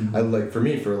it. Mm-hmm. For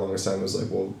me for the longest time it was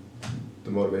like, well, the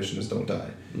motivation is don't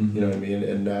die. Mm-hmm. You know what I mean?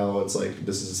 And now it's like,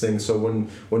 this is the thing. So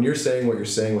when you're saying what you're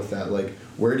saying with that, like,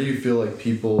 where do you feel like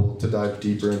people, to dive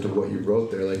deeper into what you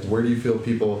wrote there, like, where do you feel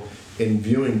people in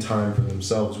viewing time for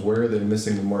themselves, where are they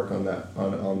missing the mark on that,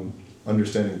 on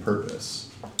understanding purpose?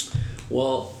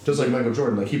 Well, just like Michael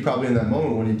Jordan, like, he probably in that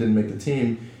moment when he didn't make the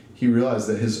team, he realized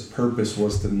that his purpose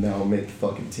was to now make the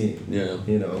fucking team. Yeah.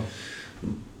 You know?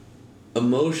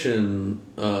 Emotion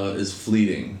is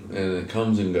fleeting, and it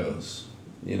comes and goes.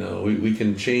 You know, we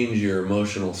can change your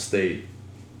emotional state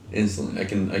instantly. I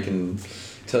can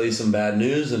tell you some bad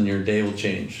news and your day will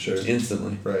change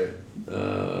instantly. Right.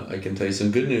 I can tell you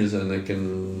some good news and it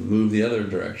can move the other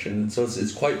direction. And so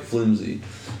it's quite flimsy.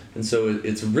 And so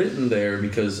it's written there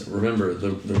because, remember,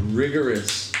 the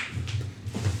rigorous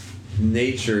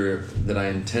nature that I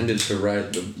intended to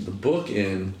write the book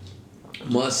in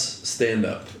must stand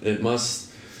up. It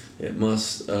must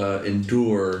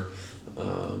endure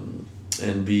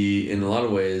and be, in a lot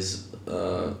of ways,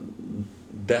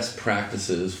 best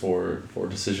practices for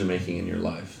decision making in your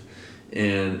life.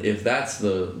 And if that's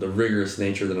the rigorous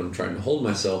nature that I'm trying to hold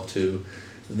myself to,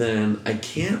 then I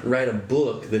can't write a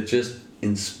book that just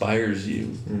inspires you.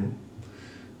 Mm-hmm.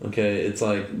 Okay, it's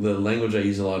like the language I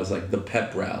use a lot is like the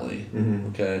pep rally. Mm-hmm.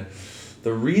 Okay,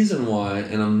 the reason why,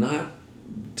 and I'm not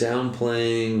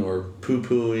downplaying or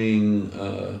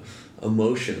poo-pooing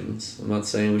emotions. I'm not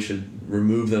saying we should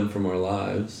remove them from our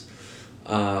lives.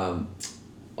 All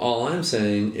I'm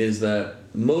saying is that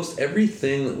most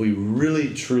everything that we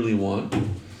really truly want,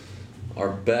 our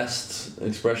best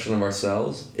expression of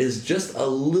ourselves, is just a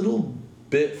little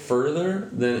bit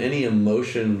further than any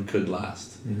emotion could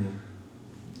last.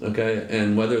 Mm-hmm. Okay,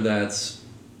 and whether that's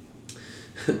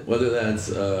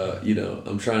you know,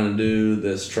 I'm trying to do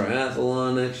this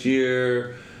triathlon next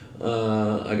year,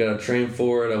 I gotta train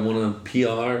for it, I want a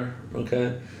PR.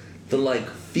 Okay, the like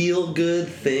feel good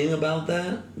thing about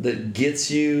that gets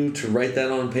you to write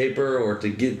that on paper or to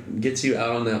gets you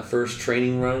out on that first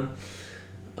training run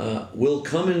will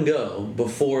come and go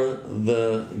before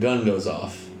the gun goes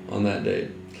off on that date.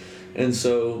 And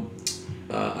so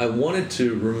I wanted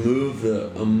to remove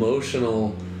the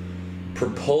emotional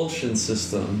propulsion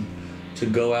system to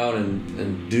go out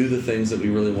and do the things that we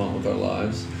really want with our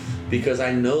lives, because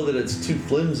I know that it's too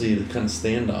flimsy to kind of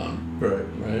stand on. Right.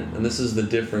 And this is the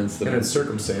difference. And it's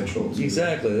circumstantial.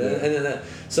 Exactly. Yeah. And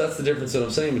so that's the difference that I'm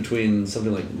saying between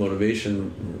something like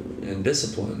motivation and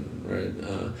discipline, right?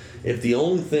 If the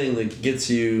only thing that gets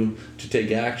you to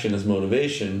take action is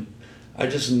motivation, I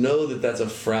just know that that's a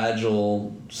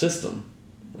fragile system,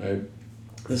 right?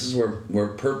 This is where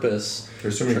purpose...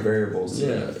 There's so many variables.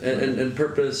 Yeah, and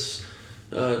purpose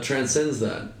transcends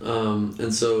that.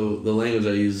 And so the language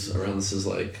I use around this is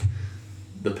like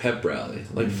the pep rally.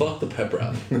 Like, fuck the pep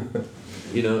rally.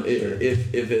 You know,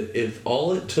 if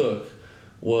all it took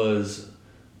was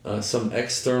some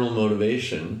external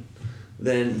motivation,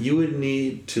 then you would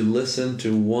need to listen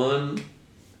to one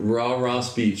rah-rah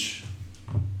speech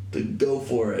to go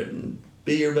for it and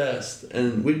be your best,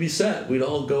 and we'd be set. We'd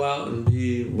all go out and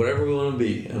be whatever we want to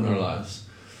be in our lives.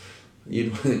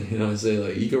 You'd, you know, say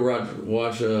like you could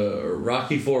watch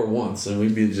Rocky IV once, and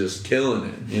we'd be just killing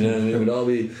it. You know, what I mean, we'd all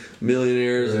be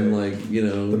millionaires and like, you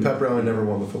know. The pep rally never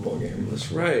won the football game.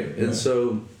 That's right, and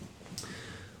so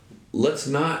let's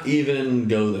not even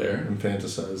go there and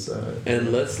fantasize that.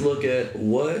 And let's look at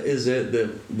what is it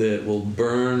that will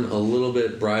burn a little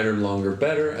bit brighter, longer,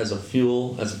 better as a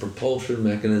fuel, as a propulsion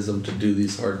mechanism to do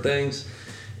these hard things.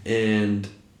 And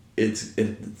it's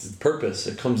purpose.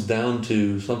 It comes down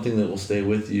to something that will stay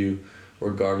with you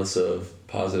regardless of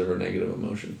positive or negative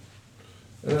emotion.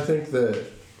 And I think that,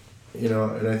 you know,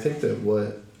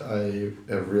 what I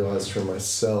have realized for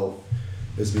myself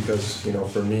is because, you know,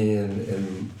 for me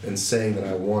and saying that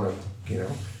I want to, you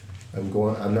know, I'm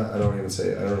trying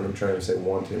to say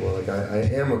want anymore. Like I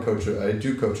am a coach. I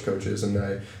do coach coaches, and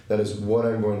that is what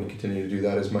I'm going to continue to do.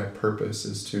 That is my purpose,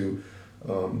 is to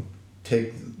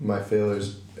take my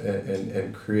failures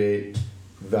and create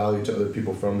value to other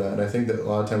people from that. And I think that a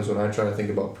lot of times when I try to think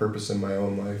about purpose in my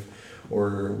own life,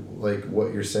 or like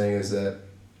what you're saying is that,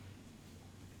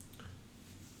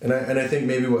 and I think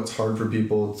maybe what's hard for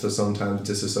people to sometimes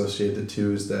disassociate the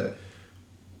two is that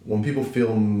when people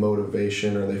feel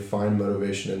motivation or they find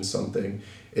motivation in something,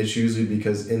 it's usually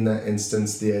because in that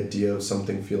instance the idea of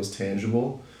something feels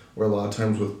tangible. Or a lot of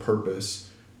times with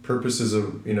purpose is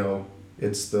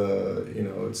it's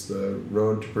the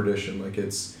road to perdition. Like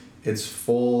it's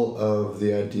full of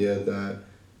the idea that,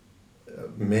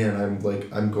 man,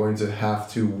 I'm going to have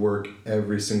to work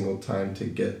every single time to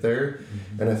get there.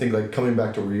 Mm-hmm. And I think, like, coming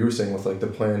back to what you were saying with like the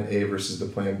plan A versus the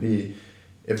plan B,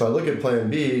 if I look at plan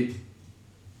B,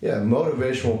 yeah,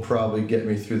 motivation will probably get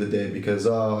me through the day because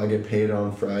I get paid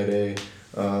on Friday,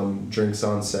 drinks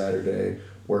on Saturday,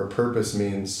 where purpose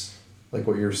means, like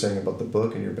what you were saying about the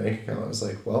book and your bank account. I was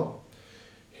like, well,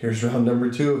 here's round number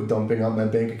 2 of dumping out my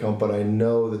bank account, but I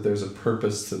know that there's a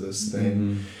purpose to this thing.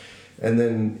 Mm-hmm.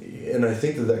 And I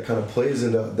think that kind of plays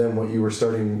into then what you were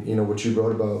starting, you know, what you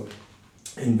wrote about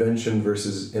invention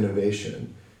versus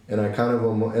innovation. And I kind of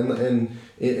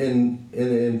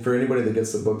and for anybody that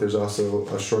gets the book, there's also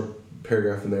a short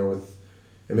paragraph in there with,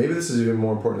 and maybe this is even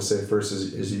more important to say first,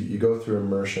 is you go through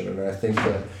immersion. And I think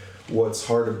that what's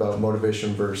hard about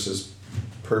motivation versus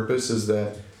purpose is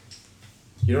that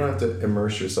you don't have to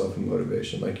immerse yourself in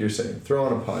motivation. Like you're saying, throw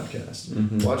on a podcast,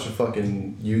 mm-hmm. watch a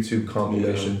fucking YouTube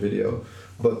compilation video.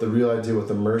 But the real idea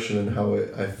with immersion and how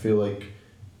I feel like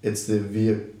it's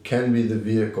can be the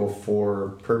vehicle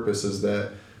for purpose is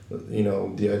that, you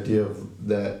know, the idea of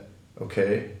that,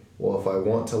 okay, well, if I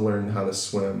want to learn how to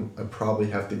swim, I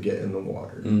probably have to get in the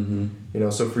water. Mm-hmm. You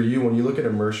know, so for you, when you look at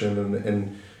immersion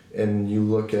and you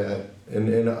look at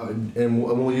and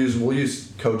we'll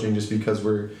use coaching just because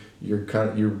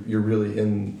you're really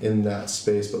in that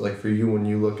space. But like for you, when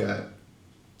you look at,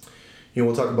 you know,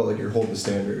 we'll talk about like your hold the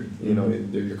standard, you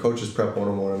mm-hmm. know, your coaches prep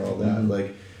 101 and all that. Mm-hmm.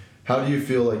 Like, how do you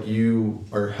feel like you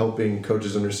are helping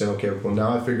coaches understand, okay, well,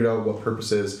 now I figured out what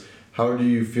purpose is. How do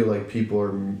you feel like people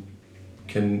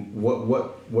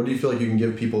what do you feel like you can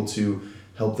give people to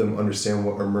help them understand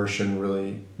what immersion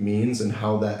really means and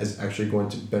how that is actually going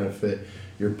to benefit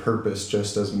your purpose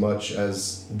just as much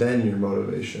as then your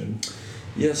motivation?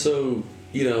 Yeah, so,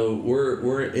 you know,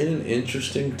 we're in an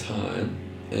interesting time,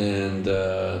 and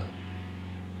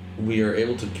we are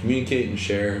able to communicate and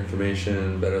share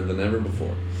information better than ever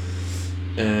before.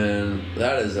 And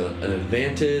that is an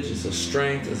advantage, it's a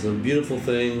strength, it's a beautiful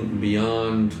thing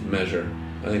beyond measure.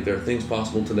 I think there are things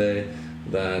possible today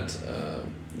that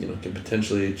can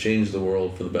potentially change the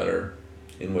world for the better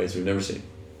in ways we've never seen.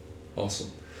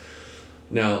 Awesome.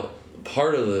 Now,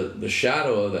 part of the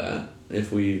shadow of that,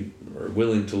 if we are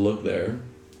willing to look there,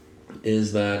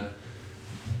 is that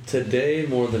today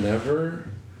more than ever,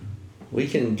 we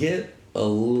can get a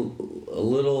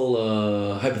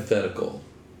little hypothetical,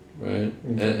 right?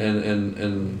 Mm-hmm.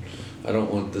 And I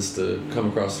don't want this to come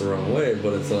across the wrong way,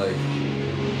 but it's like,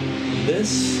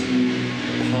 this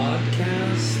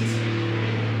podcast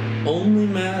only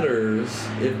matters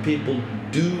if people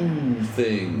do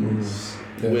things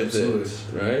with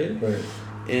absolutely. It, right?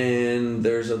 And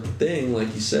there's a thing,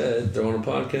 like you said, throw on a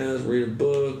podcast, read a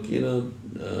book,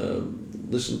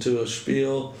 listen to a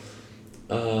spiel.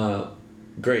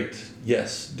 Great.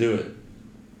 Yes, do it.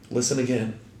 Listen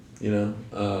again,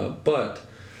 but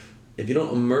if you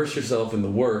don't immerse yourself in the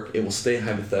work, it will stay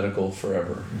hypothetical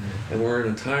forever. Mm-hmm. And we're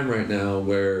in a time right now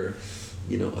where,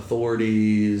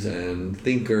 authorities and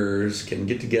thinkers can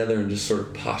get together and just sort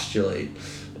of postulate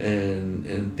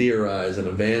and theorize and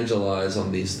evangelize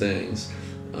on these things.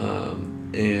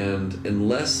 And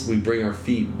unless we bring our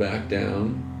feet back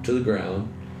down to the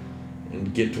ground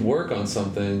and get to work on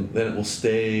something, then it will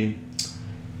stay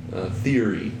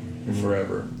theory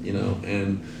forever,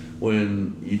 And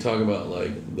when you talk about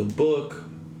like the book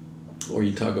or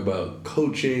you talk about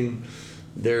coaching,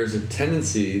 there's a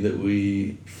tendency that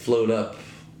we float up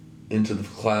into the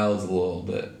clouds a little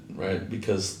bit, right?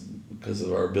 Because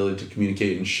of our ability to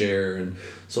communicate and share and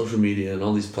social media and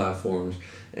all these platforms.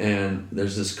 And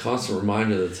there's this constant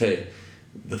reminder that, hey,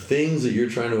 the things that you're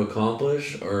trying to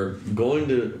accomplish are going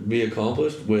to be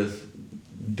accomplished with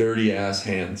dirty ass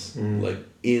hands, like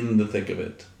in the thick of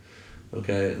it.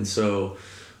 Okay, and so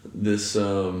this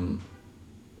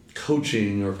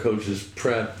coaching or coach's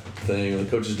prep thing or the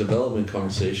coach's development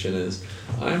conversation is,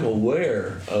 I'm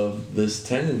aware of this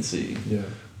tendency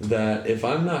that if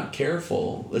I'm not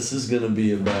careful, this is going to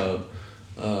be about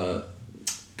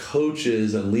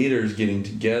coaches and leaders getting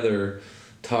together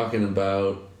talking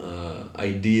about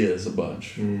ideas a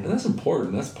bunch. And that's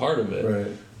important, that's part of it.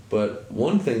 Right. But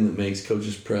one thing that makes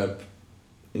coach's prep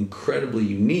incredibly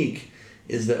unique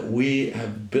is that we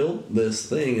have built this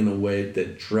thing in a way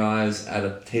that drives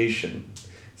adaptation.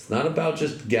 It's not about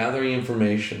just gathering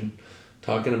information,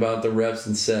 talking about the reps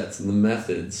and sets and the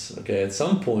methods. Okay, at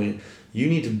some point, you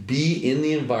need to be in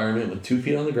the environment with 2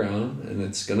 feet on the ground, and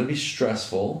it's going to be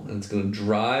stressful, and it's going to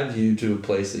drive you to a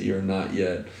place that you're not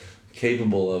yet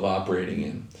capable of operating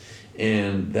in.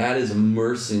 And that is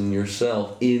immersing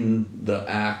yourself in the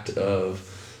act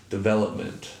of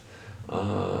development.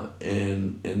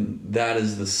 And that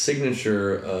is the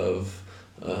signature of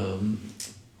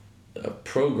a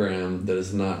program that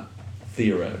is not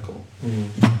theoretical.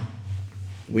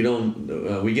 We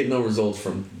get no results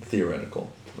from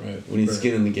theoretical, right? We need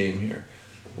skin in the game here.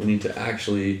 We need to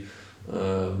actually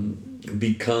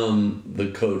become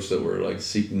the coach that we're like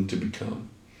seeking to become.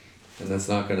 And that's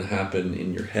not going to happen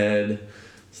in your head.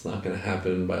 It's not going to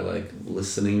happen by like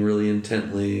listening really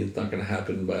intently. It's not going to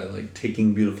happen by like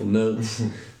taking beautiful notes.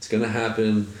 It's going to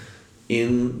happen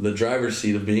in the driver's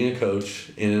seat of being a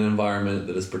coach in an environment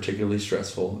that is particularly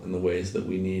stressful in the ways that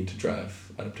we need to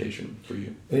drive adaptation for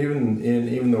you. And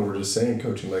even though we're just saying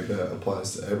coaching like that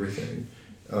applies to everything,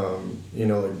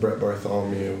 like Brett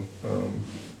Bartholomew,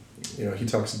 he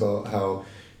talks about how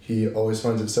he always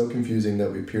finds it so confusing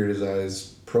that we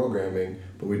periodize programming,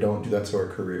 but we don't do that to our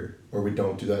career, or we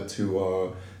don't do that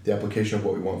to the application of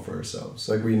what we want for ourselves.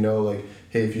 Like we know, like,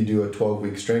 hey, if you do a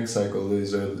 12-week strength cycle,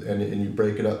 and you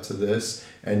break it up to this,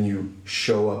 and you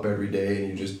show up every day and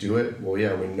you just do it, well,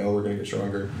 yeah, we know we're going to get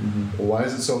stronger. Well, why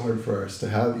is it so hard for us to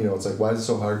have, it's like, why is it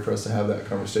so hard for us to have that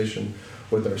conversation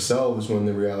with ourselves when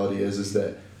the reality is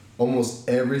that almost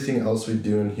everything else we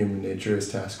do in human nature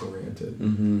is task-oriented.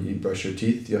 You brush your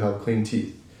teeth, you'll have clean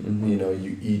teeth.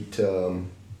 You eat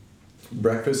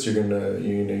breakfast,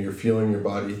 you're fueling your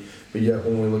body. But yet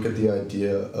when we look at the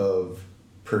idea of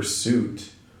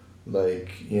pursuit,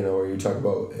 like, or you talk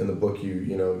about in the book, you're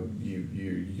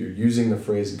using the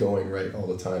phrase going right all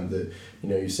the time, that,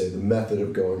 you say the method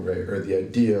of going right or the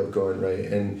idea of going right.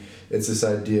 And it's this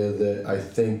idea that I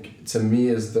think to me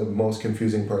is the most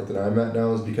confusing part that I'm at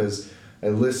now, is because I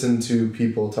listen to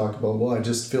people talk about, well, I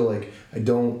just feel like I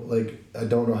don't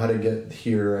know how to get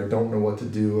here. I don't know what to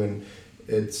do. And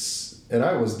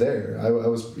I was there. I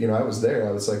was there.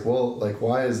 I was like, well, like,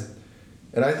 why is,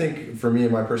 and I think for me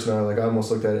and my personality, like I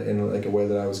almost looked at it in like a way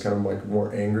that I was kind of like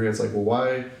more angry. It's like, well,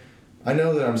 why, I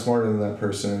know that I'm smarter than that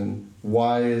person.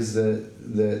 Why is that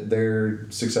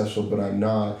they're successful, but I'm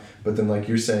not? But then, like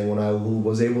you're saying, when I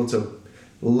was able to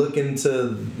look into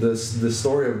the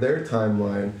story of their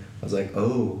timeline, I was like,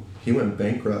 oh, he went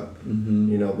bankrupt,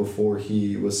 before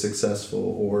he was successful,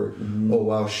 or oh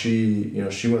wow, she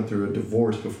went through a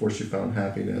divorce before she found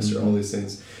happiness, or all these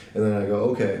things. And then I go,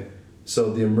 okay,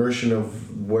 so the immersion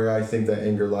of where I think that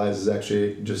anger lies is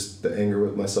actually just the anger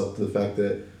with myself, to the fact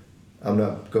that I'm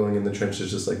not going in the trenches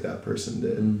just like that person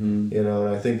did. And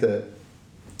I think that,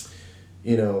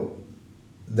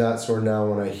 that's where now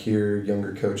when I hear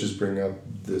younger coaches bring up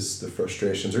the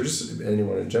frustrations, or just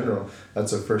anyone in general,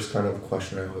 that's the first kind of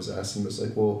question I always ask them, is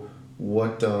like, well,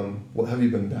 what have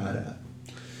you been bad at?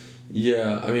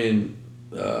 Yeah, I mean,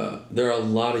 there are a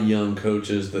lot of young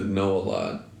coaches that know a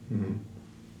lot. Mm-hmm.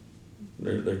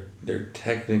 They're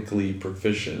technically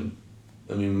proficient.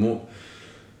 I mean, more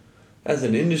as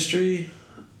an industry,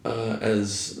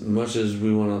 as much as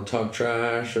we want to talk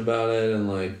trash about it and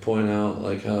like point out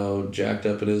like how jacked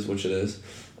up it is, which it is,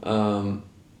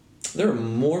 there are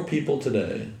more people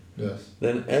today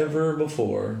than ever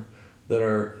before that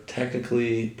are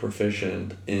technically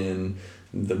proficient in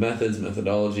the methods,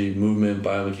 methodology, movement,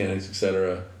 biomechanics,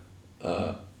 etc.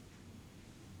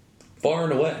 Far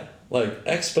and away, like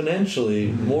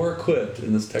exponentially more equipped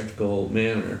in this technical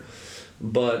manner.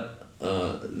 But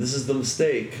this is the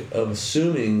mistake of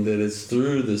assuming that it's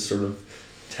through this sort of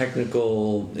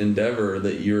technical endeavor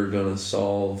that you're going to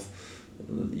solve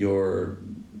your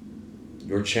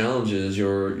challenges,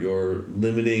 your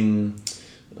limiting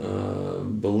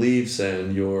beliefs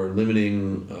and your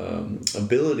limiting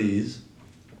abilities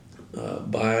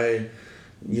by,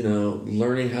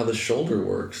 learning how the shoulder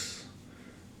works.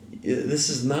 This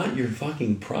is not your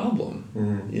fucking problem.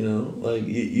 Mm-hmm. Like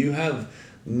you have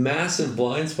massive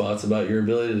blind spots about your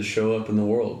ability to show up in the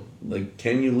world. Like,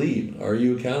 can you lead? Are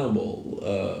you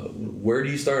accountable? Where do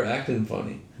you start acting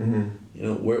funny?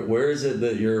 Mm-hmm. Where is it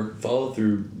that your follow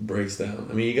through breaks down?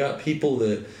 I mean, you got people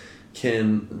that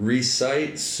can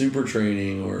recite super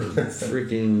training or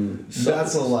freaking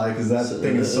that's a lie, because that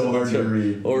thing is so hard to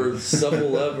read, or supple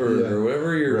lever or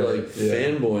whatever you're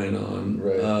fanboying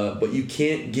on, but you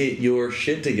can't get your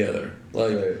shit together.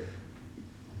 Like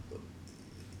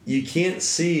you can't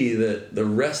see that the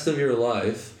rest of your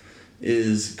life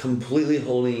is completely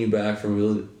holding you back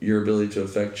from your ability to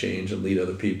affect change and lead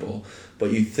other people,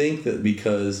 but you think that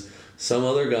because some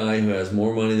other guy who has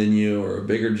more money than you or a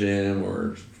bigger gym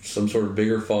or some sort of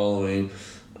bigger following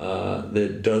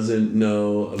that doesn't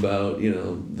know about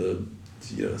the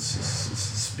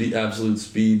absolute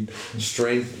speed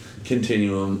strength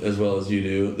continuum as well as you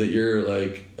do, that you're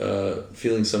like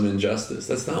feeling some injustice.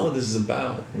 That's not what this is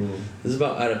about. This is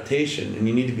about adaptation, and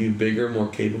you need to be a bigger, more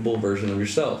capable version of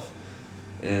yourself.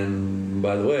 And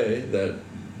by the way, that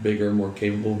bigger, more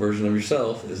capable version of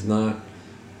yourself is not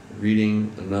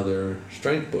reading another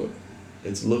strength book.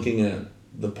 It's looking at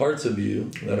the parts of you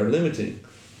that are limiting.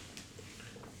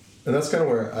 And that's kind of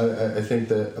where I think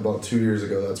that about 2 years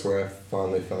ago, that's where I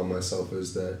finally found myself,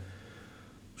 is that,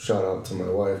 shout out to my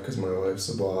wife, because my wife's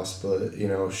the boss, but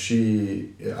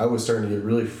I was starting to get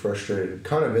really frustrated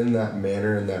kind of in that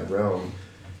manner, in that realm.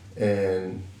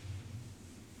 And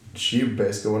she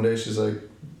basically one day, she's like,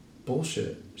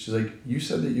 bullshit. She's like, you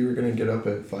said that you were going to get up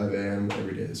at 5 a.m.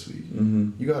 every day this week.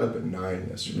 Mm-hmm. You got up at 9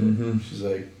 yesterday. Mm-hmm. She's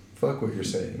like, fuck what you're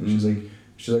saying. Mm-hmm.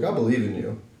 She's like, I believe in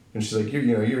you. And she's like, you're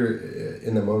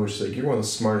in the moment. She's like, you're one of the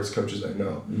smartest coaches I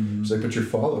know. Mm-hmm. She's like, but your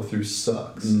follow through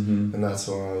sucks. Mm-hmm. And that's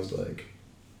when I was like,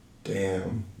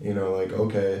 damn,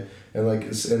 okay.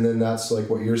 And then that's like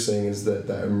what you're saying is that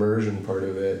immersion part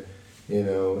of it,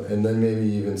 and then maybe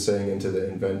even saying into the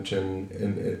invention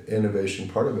and innovation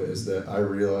part of it is that I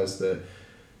realized that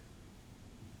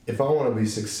if I want to be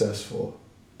successful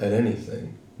at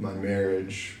anything, my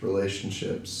marriage,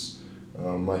 relationships,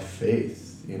 my faith,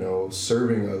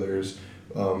 serving others,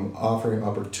 offering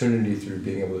opportunity through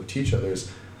being able to teach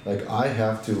others, like I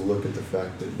have to look at the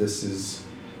fact that this is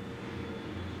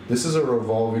a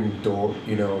revolving door,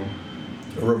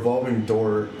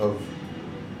 of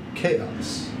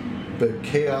chaos, but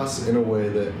chaos in a way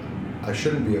that I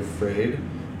shouldn't be afraid,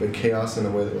 but chaos in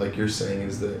a way that, like you're saying,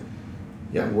 is that,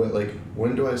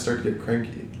 when do I start to get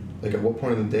cranky? Like at what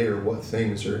point in the day, or what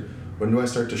things, or when do I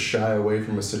start to shy away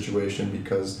from a situation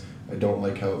because I don't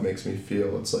like how it makes me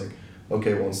feel? It's like,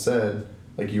 okay, well, instead,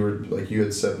 like you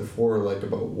had said before, like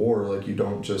about war, like you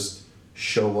don't just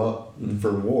show up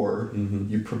for war,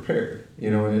 you prepare,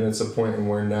 and it's a point in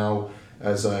where now,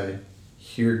 as I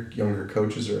hear younger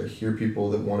coaches or I hear people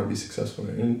that want to be successful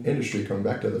in industry, coming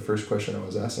back to the first question I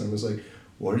was asking them was like,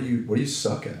 what do you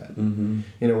suck at? Mm-hmm.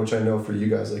 Which I know for you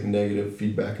guys, like negative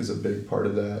feedback is a big part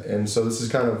of that. And so this is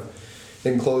kind of,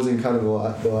 in closing, kind of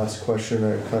the last question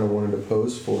I kind of wanted to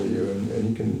pose for you, and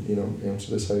you can,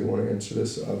 answer this how you want to answer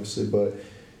this, obviously, but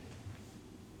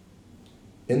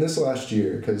in this last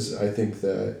year, because I think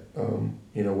that,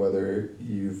 whether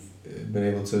you've been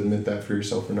able to admit that for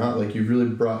yourself or not, like you've really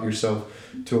brought yourself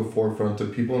to a forefront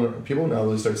of people now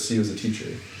really start to see you as a teacher,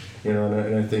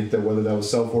 and I think that whether that was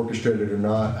self-orchestrated or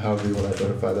not, however you want to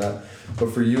identify that,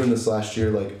 but for you in this last year,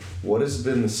 like what has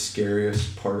been the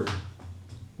scariest part?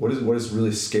 What has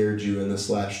really scared you in this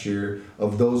last year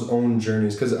of those own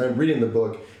journeys? Because I'm reading the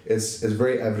book, it's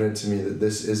very evident to me that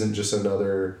this isn't just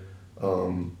another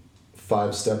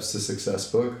 5 Steps to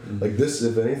Success book. Mm-hmm. Like this,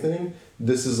 if anything,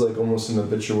 this is like almost an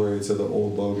obituary to the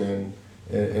old Logan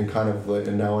and kind of like,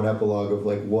 and now an epilogue of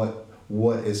like what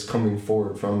is coming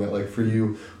forward from that. Like for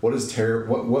you, what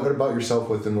about yourself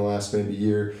within the last maybe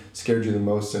year scared you the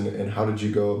most, and how did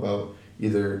you go about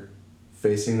either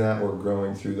facing that or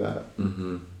growing through that?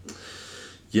 Mm-hmm.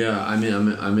 Yeah, I mean,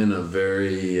 I'm in a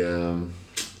very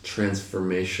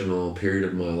transformational period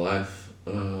of my life.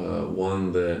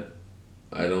 One that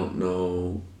I don't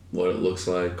know what it looks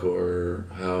like or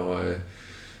how I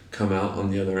come out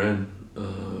on the other end.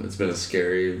 It's been a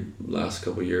scary last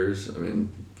couple years. I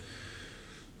mean,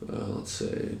 let's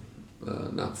say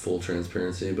not full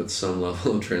transparency, but some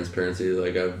level of transparency.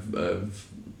 Like I've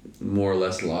more or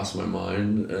less lost my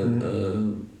mind at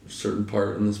a certain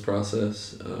part in this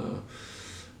process.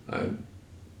 I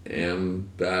am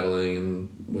battling and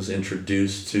was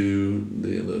introduced to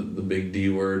the big D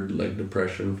word, like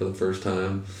depression, for the first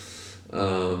time.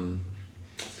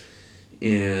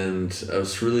 And I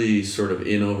was really sort of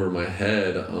in over my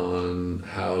head on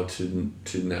how to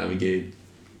navigate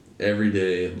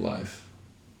everyday life,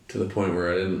 to the point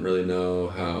where I didn't really know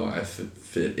how I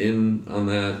fit in on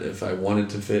that, if I wanted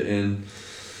to fit in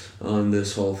on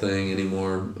this whole thing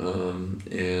anymore.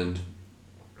 And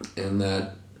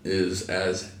that is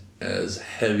as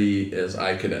heavy as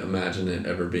I could imagine it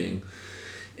ever being.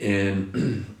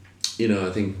 And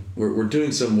I think we're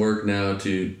doing some work now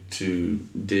to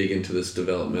dig into this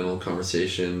developmental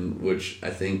conversation, which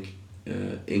I think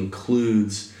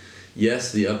includes,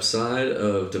 yes, the upside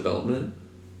of development,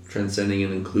 transcending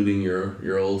and including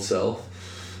your old self,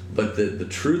 but the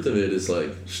truth of it is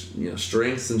like,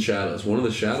 strengths and shadows. One of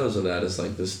the shadows of that is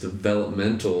like this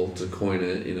developmental, to coin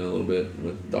it, a little bit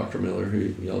with Dr. Miller,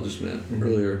 who y'all just met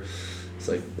earlier. It's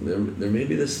like there may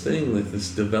be this thing, like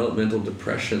this developmental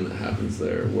depression that happens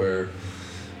there, where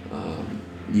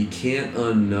you can't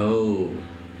unknow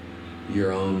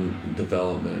your own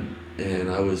development.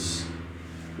 And I was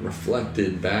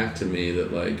reflected back to me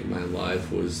that like my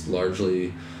life was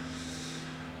largely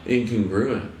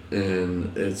incongruent,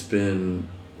 and it's been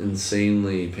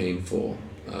insanely painful.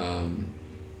 And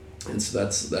so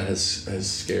that has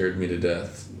scared me to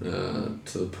death,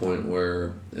 to the point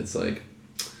where it's like,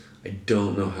 I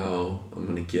don't know how I'm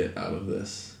going to get out of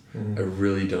this. I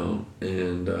really don't.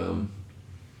 And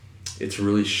it's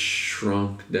really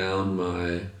shrunk down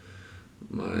my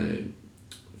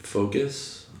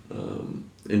focus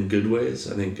in good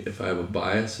ways. I think if I have a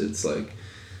bias, it's like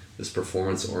this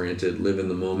performance-oriented, live in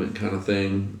the moment kind of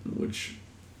thing, which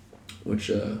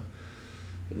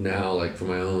now, like, for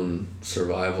my own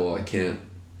survival, I can't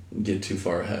get too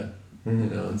far ahead.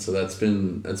 And so that's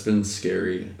been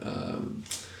scary.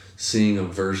 Seeing a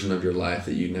version of your life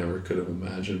that you never could have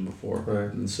imagined before.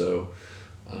 Right. And so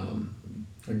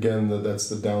again, that's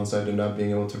the downside to not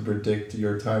being able to predict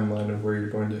your timeline of where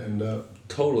you're going to end up.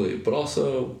 Totally. But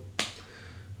also,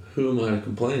 who am I to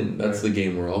complain? That's the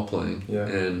game we're all playing. Yeah.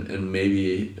 And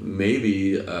maybe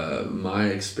my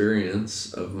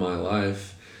experience of my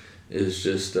life is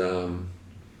just I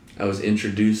was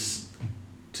introduced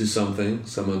to some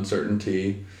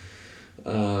uncertainty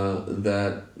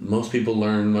that most people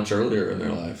learn much earlier in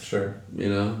their life. Sure.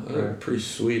 A pretty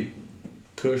sweet,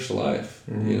 cush life.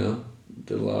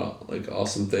 Did a lot like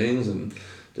awesome things and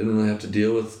didn't really have to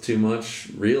deal with too much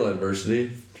real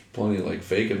adversity, plenty of like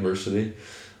fake adversity.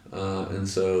 And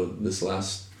so this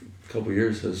last couple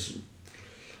years has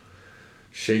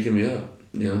shaken me up,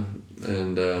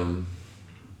 and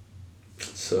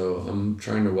so I'm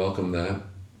trying to welcome that,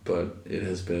 but it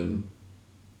has been,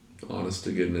 honest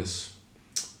to goodness,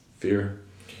 fear.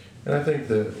 And I think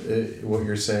that what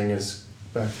you're saying is,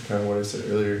 back to kind of what I said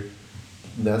earlier,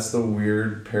 that's the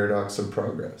weird paradox of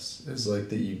progress. Is like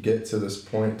that you get to this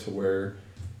point to where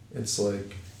it's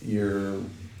like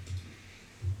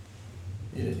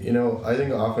I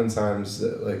think oftentimes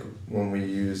that, like, when we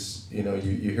use, you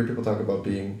hear people talk about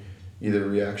being either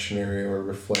reactionary or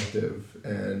reflective,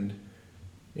 and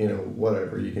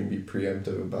whatever, you can be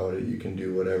preemptive about it, you can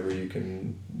do whatever, you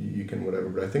can whatever.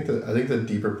 But I think the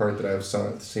deeper part that I've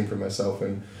seen for myself,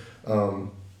 and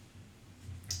I'm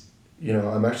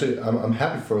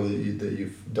happy for you that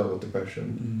you've dealt with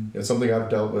depression. It's something I've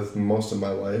dealt with most of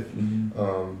my life, and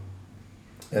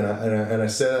I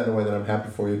say that in a way that I'm happy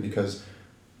for you, because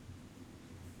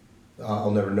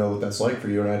I'll never know what that's like for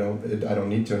you, and I don't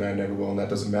need to, and I never will, and that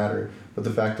doesn't matter. But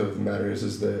the fact of the matter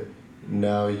is that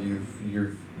now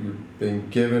you're being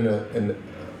given a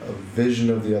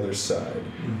vision of the other side,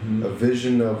 a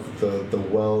vision of the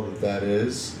well that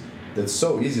is, that's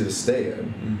so easy to stay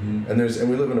in, and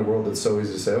we live in a world that's so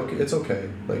easy to say, okay, it's okay,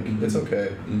 like it's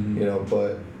okay,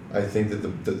 But I think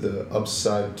that the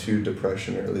upside to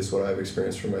depression, or at least what I've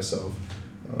experienced for myself,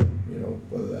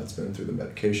 whether that's been through the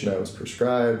medication I was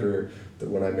prescribed or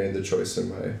when I made the choice in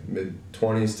my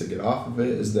mid-20s to get off of it,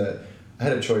 is that I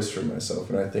had a choice for myself.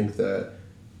 And I think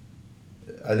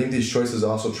these choices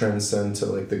also transcend to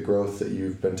like the growth that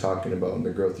you've been talking about and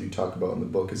the growth you talk about in the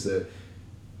book, is that,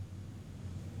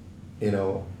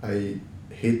 I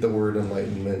hate the word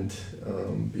enlightenment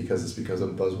because it's because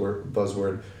of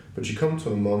buzzword, but you come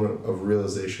to a moment of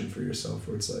realization for yourself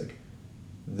where it's like,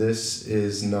 this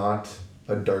is not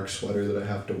a dark sweater that I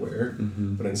have to wear,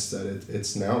 but instead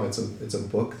it's a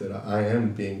book that I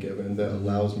am being given that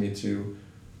allows me to,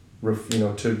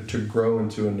 to grow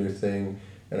into a new thing.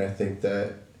 And I think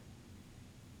that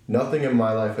nothing in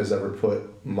my life has ever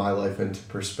put my life into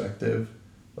perspective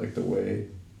like the way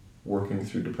working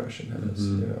through depression has,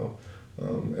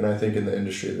 and I think in the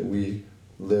industry that we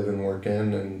live and work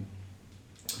in, and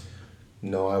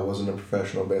no, I wasn't a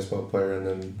professional baseball player and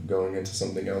then going into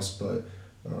something else, but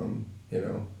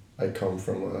I come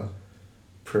from a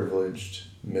privileged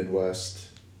Midwest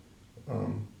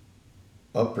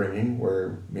upbringing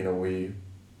where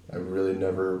I really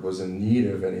never was in need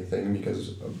of anything because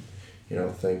of,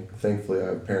 thankfully I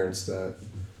have parents that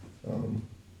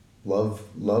love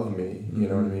me, you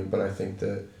know what I mean? But I think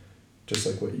that just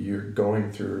like what you've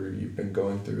been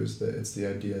going through, is that it's the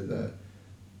idea that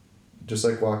just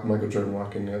like Michael Jordan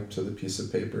walking up to the piece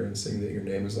of paper and saying that your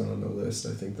name is not on the list,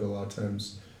 I think that a lot of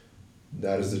times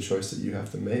that is the choice that you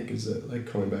have to make, is that like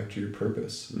coming back to your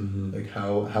purpose. Like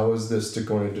how is this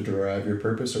going to derive your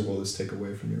purpose, or will this take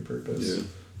away from your purpose? Yeah.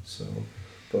 So,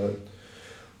 but,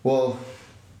 well,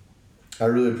 I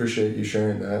really appreciate you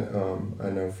sharing that. I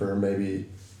know for maybe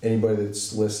anybody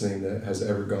that's listening that has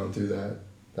ever gone through that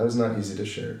is not easy to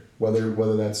share.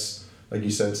 Whether that's, like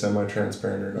you said,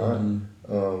 semi-transparent or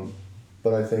not.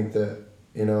 But I think that,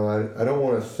 I don't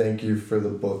want to thank you for the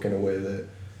book in a way that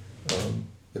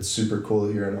it's super cool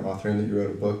that you're an author and that you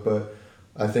wrote a book, but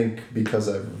I think because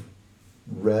I've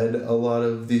read a lot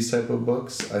of these type of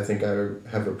books, I think I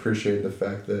have appreciated the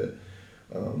fact that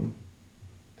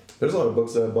there's a lot of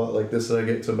books that I bought like this that I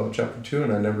get to about chapter 2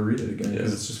 and I never read it again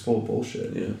because it's just full of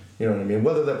bullshit. Yeah. You know what I mean?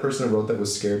 Whether that person that wrote that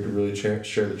was scared to really share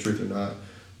the truth or not.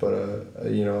 But, I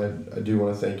do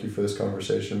want to thank you for this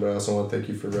conversation, but I also want to thank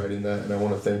you for writing that. And I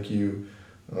want to thank you,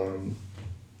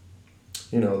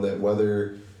 that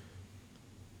whether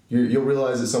you'll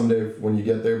realize it someday when you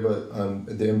get there, but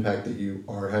the impact that you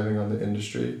are having on the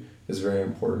industry is very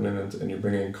important. And you're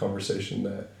bringing a conversation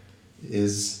that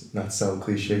is, not sound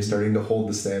cliche, starting to hold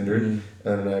the standard.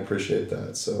 And I appreciate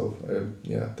that. So,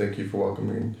 thank you for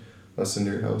welcoming us into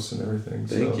your house and everything.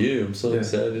 Thank you. I'm so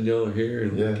excited y'all are here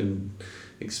and we can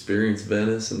experience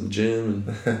Venice and the gym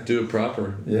and do it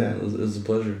proper. It was a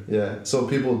pleasure. So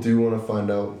people do want to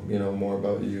find out more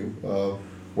about you.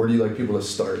 Where do you like people to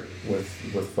start with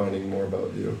finding more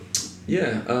about you?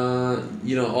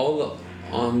 All the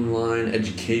online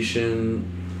education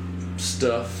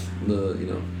stuff,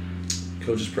 the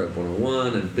Coaches Prep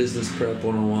 101 and Business Prep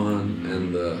 101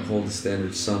 and the Hold the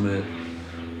Standard Summit.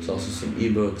 There's also some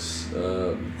ebooks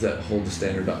at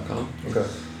holdthestandard.com. Okay.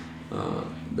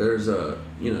 There's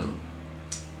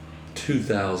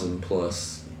 2,000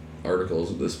 plus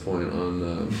articles at this point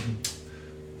on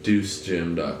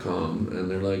deucegym.com,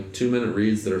 and they're like 2-minute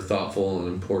reads that are thoughtful and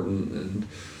important, and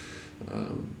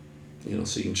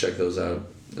so you can check those out.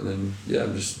 And then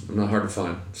I'm not hard to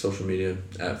find. Social media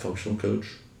 @functional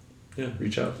coach.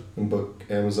 Reach out. And book,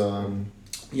 Amazon.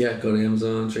 Go to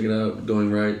Amazon, check it out.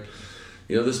 Going Right.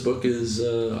 This book is,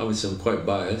 obviously I'm quite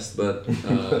biased, but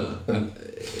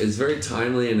it's very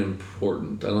timely and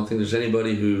important. I don't think there's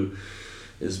anybody who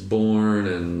is born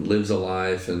and lives a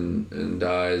life and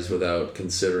dies without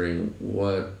considering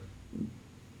what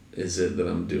is it that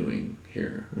I'm doing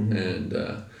here. And,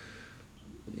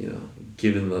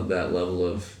 given that level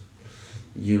of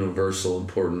universal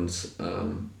importance,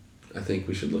 I think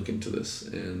we should look into this.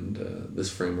 And this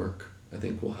framework, I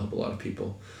think, will help a lot of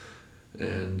people.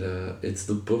 And it's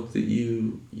the book that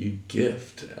you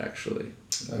gift, actually.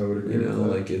 I would agree with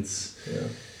that.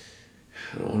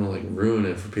 I don't want to ruin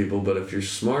it for people, but if you're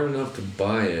smart enough to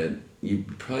buy it, you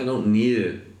probably don't need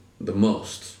it the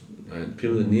most. Right?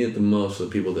 People that need it the most are the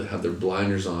people that have their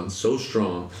blinders on so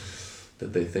strong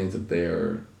that they think that they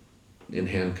are in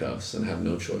handcuffs and have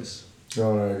no choice.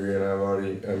 No, I agree, and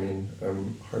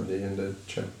I'm hardly into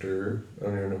chapter, I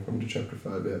don't even know if I'm to chapter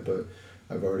 5 yet, but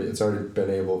it's already been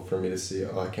able for me to see,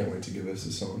 I can't wait to give this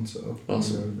to someone, so.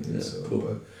 Awesome.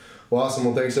 Cool. Well, awesome.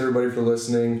 Well, thanks everybody for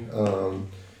listening.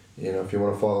 If you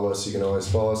want to follow us, you can always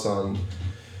follow us on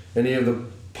any of the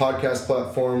podcast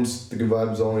platforms, The Good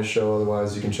Vibes Only Show.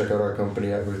 Otherwise, you can check out our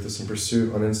company at Ruthless in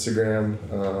Pursuit on Instagram.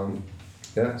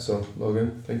 Yeah, so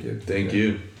Logan, thank you. Thank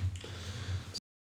you.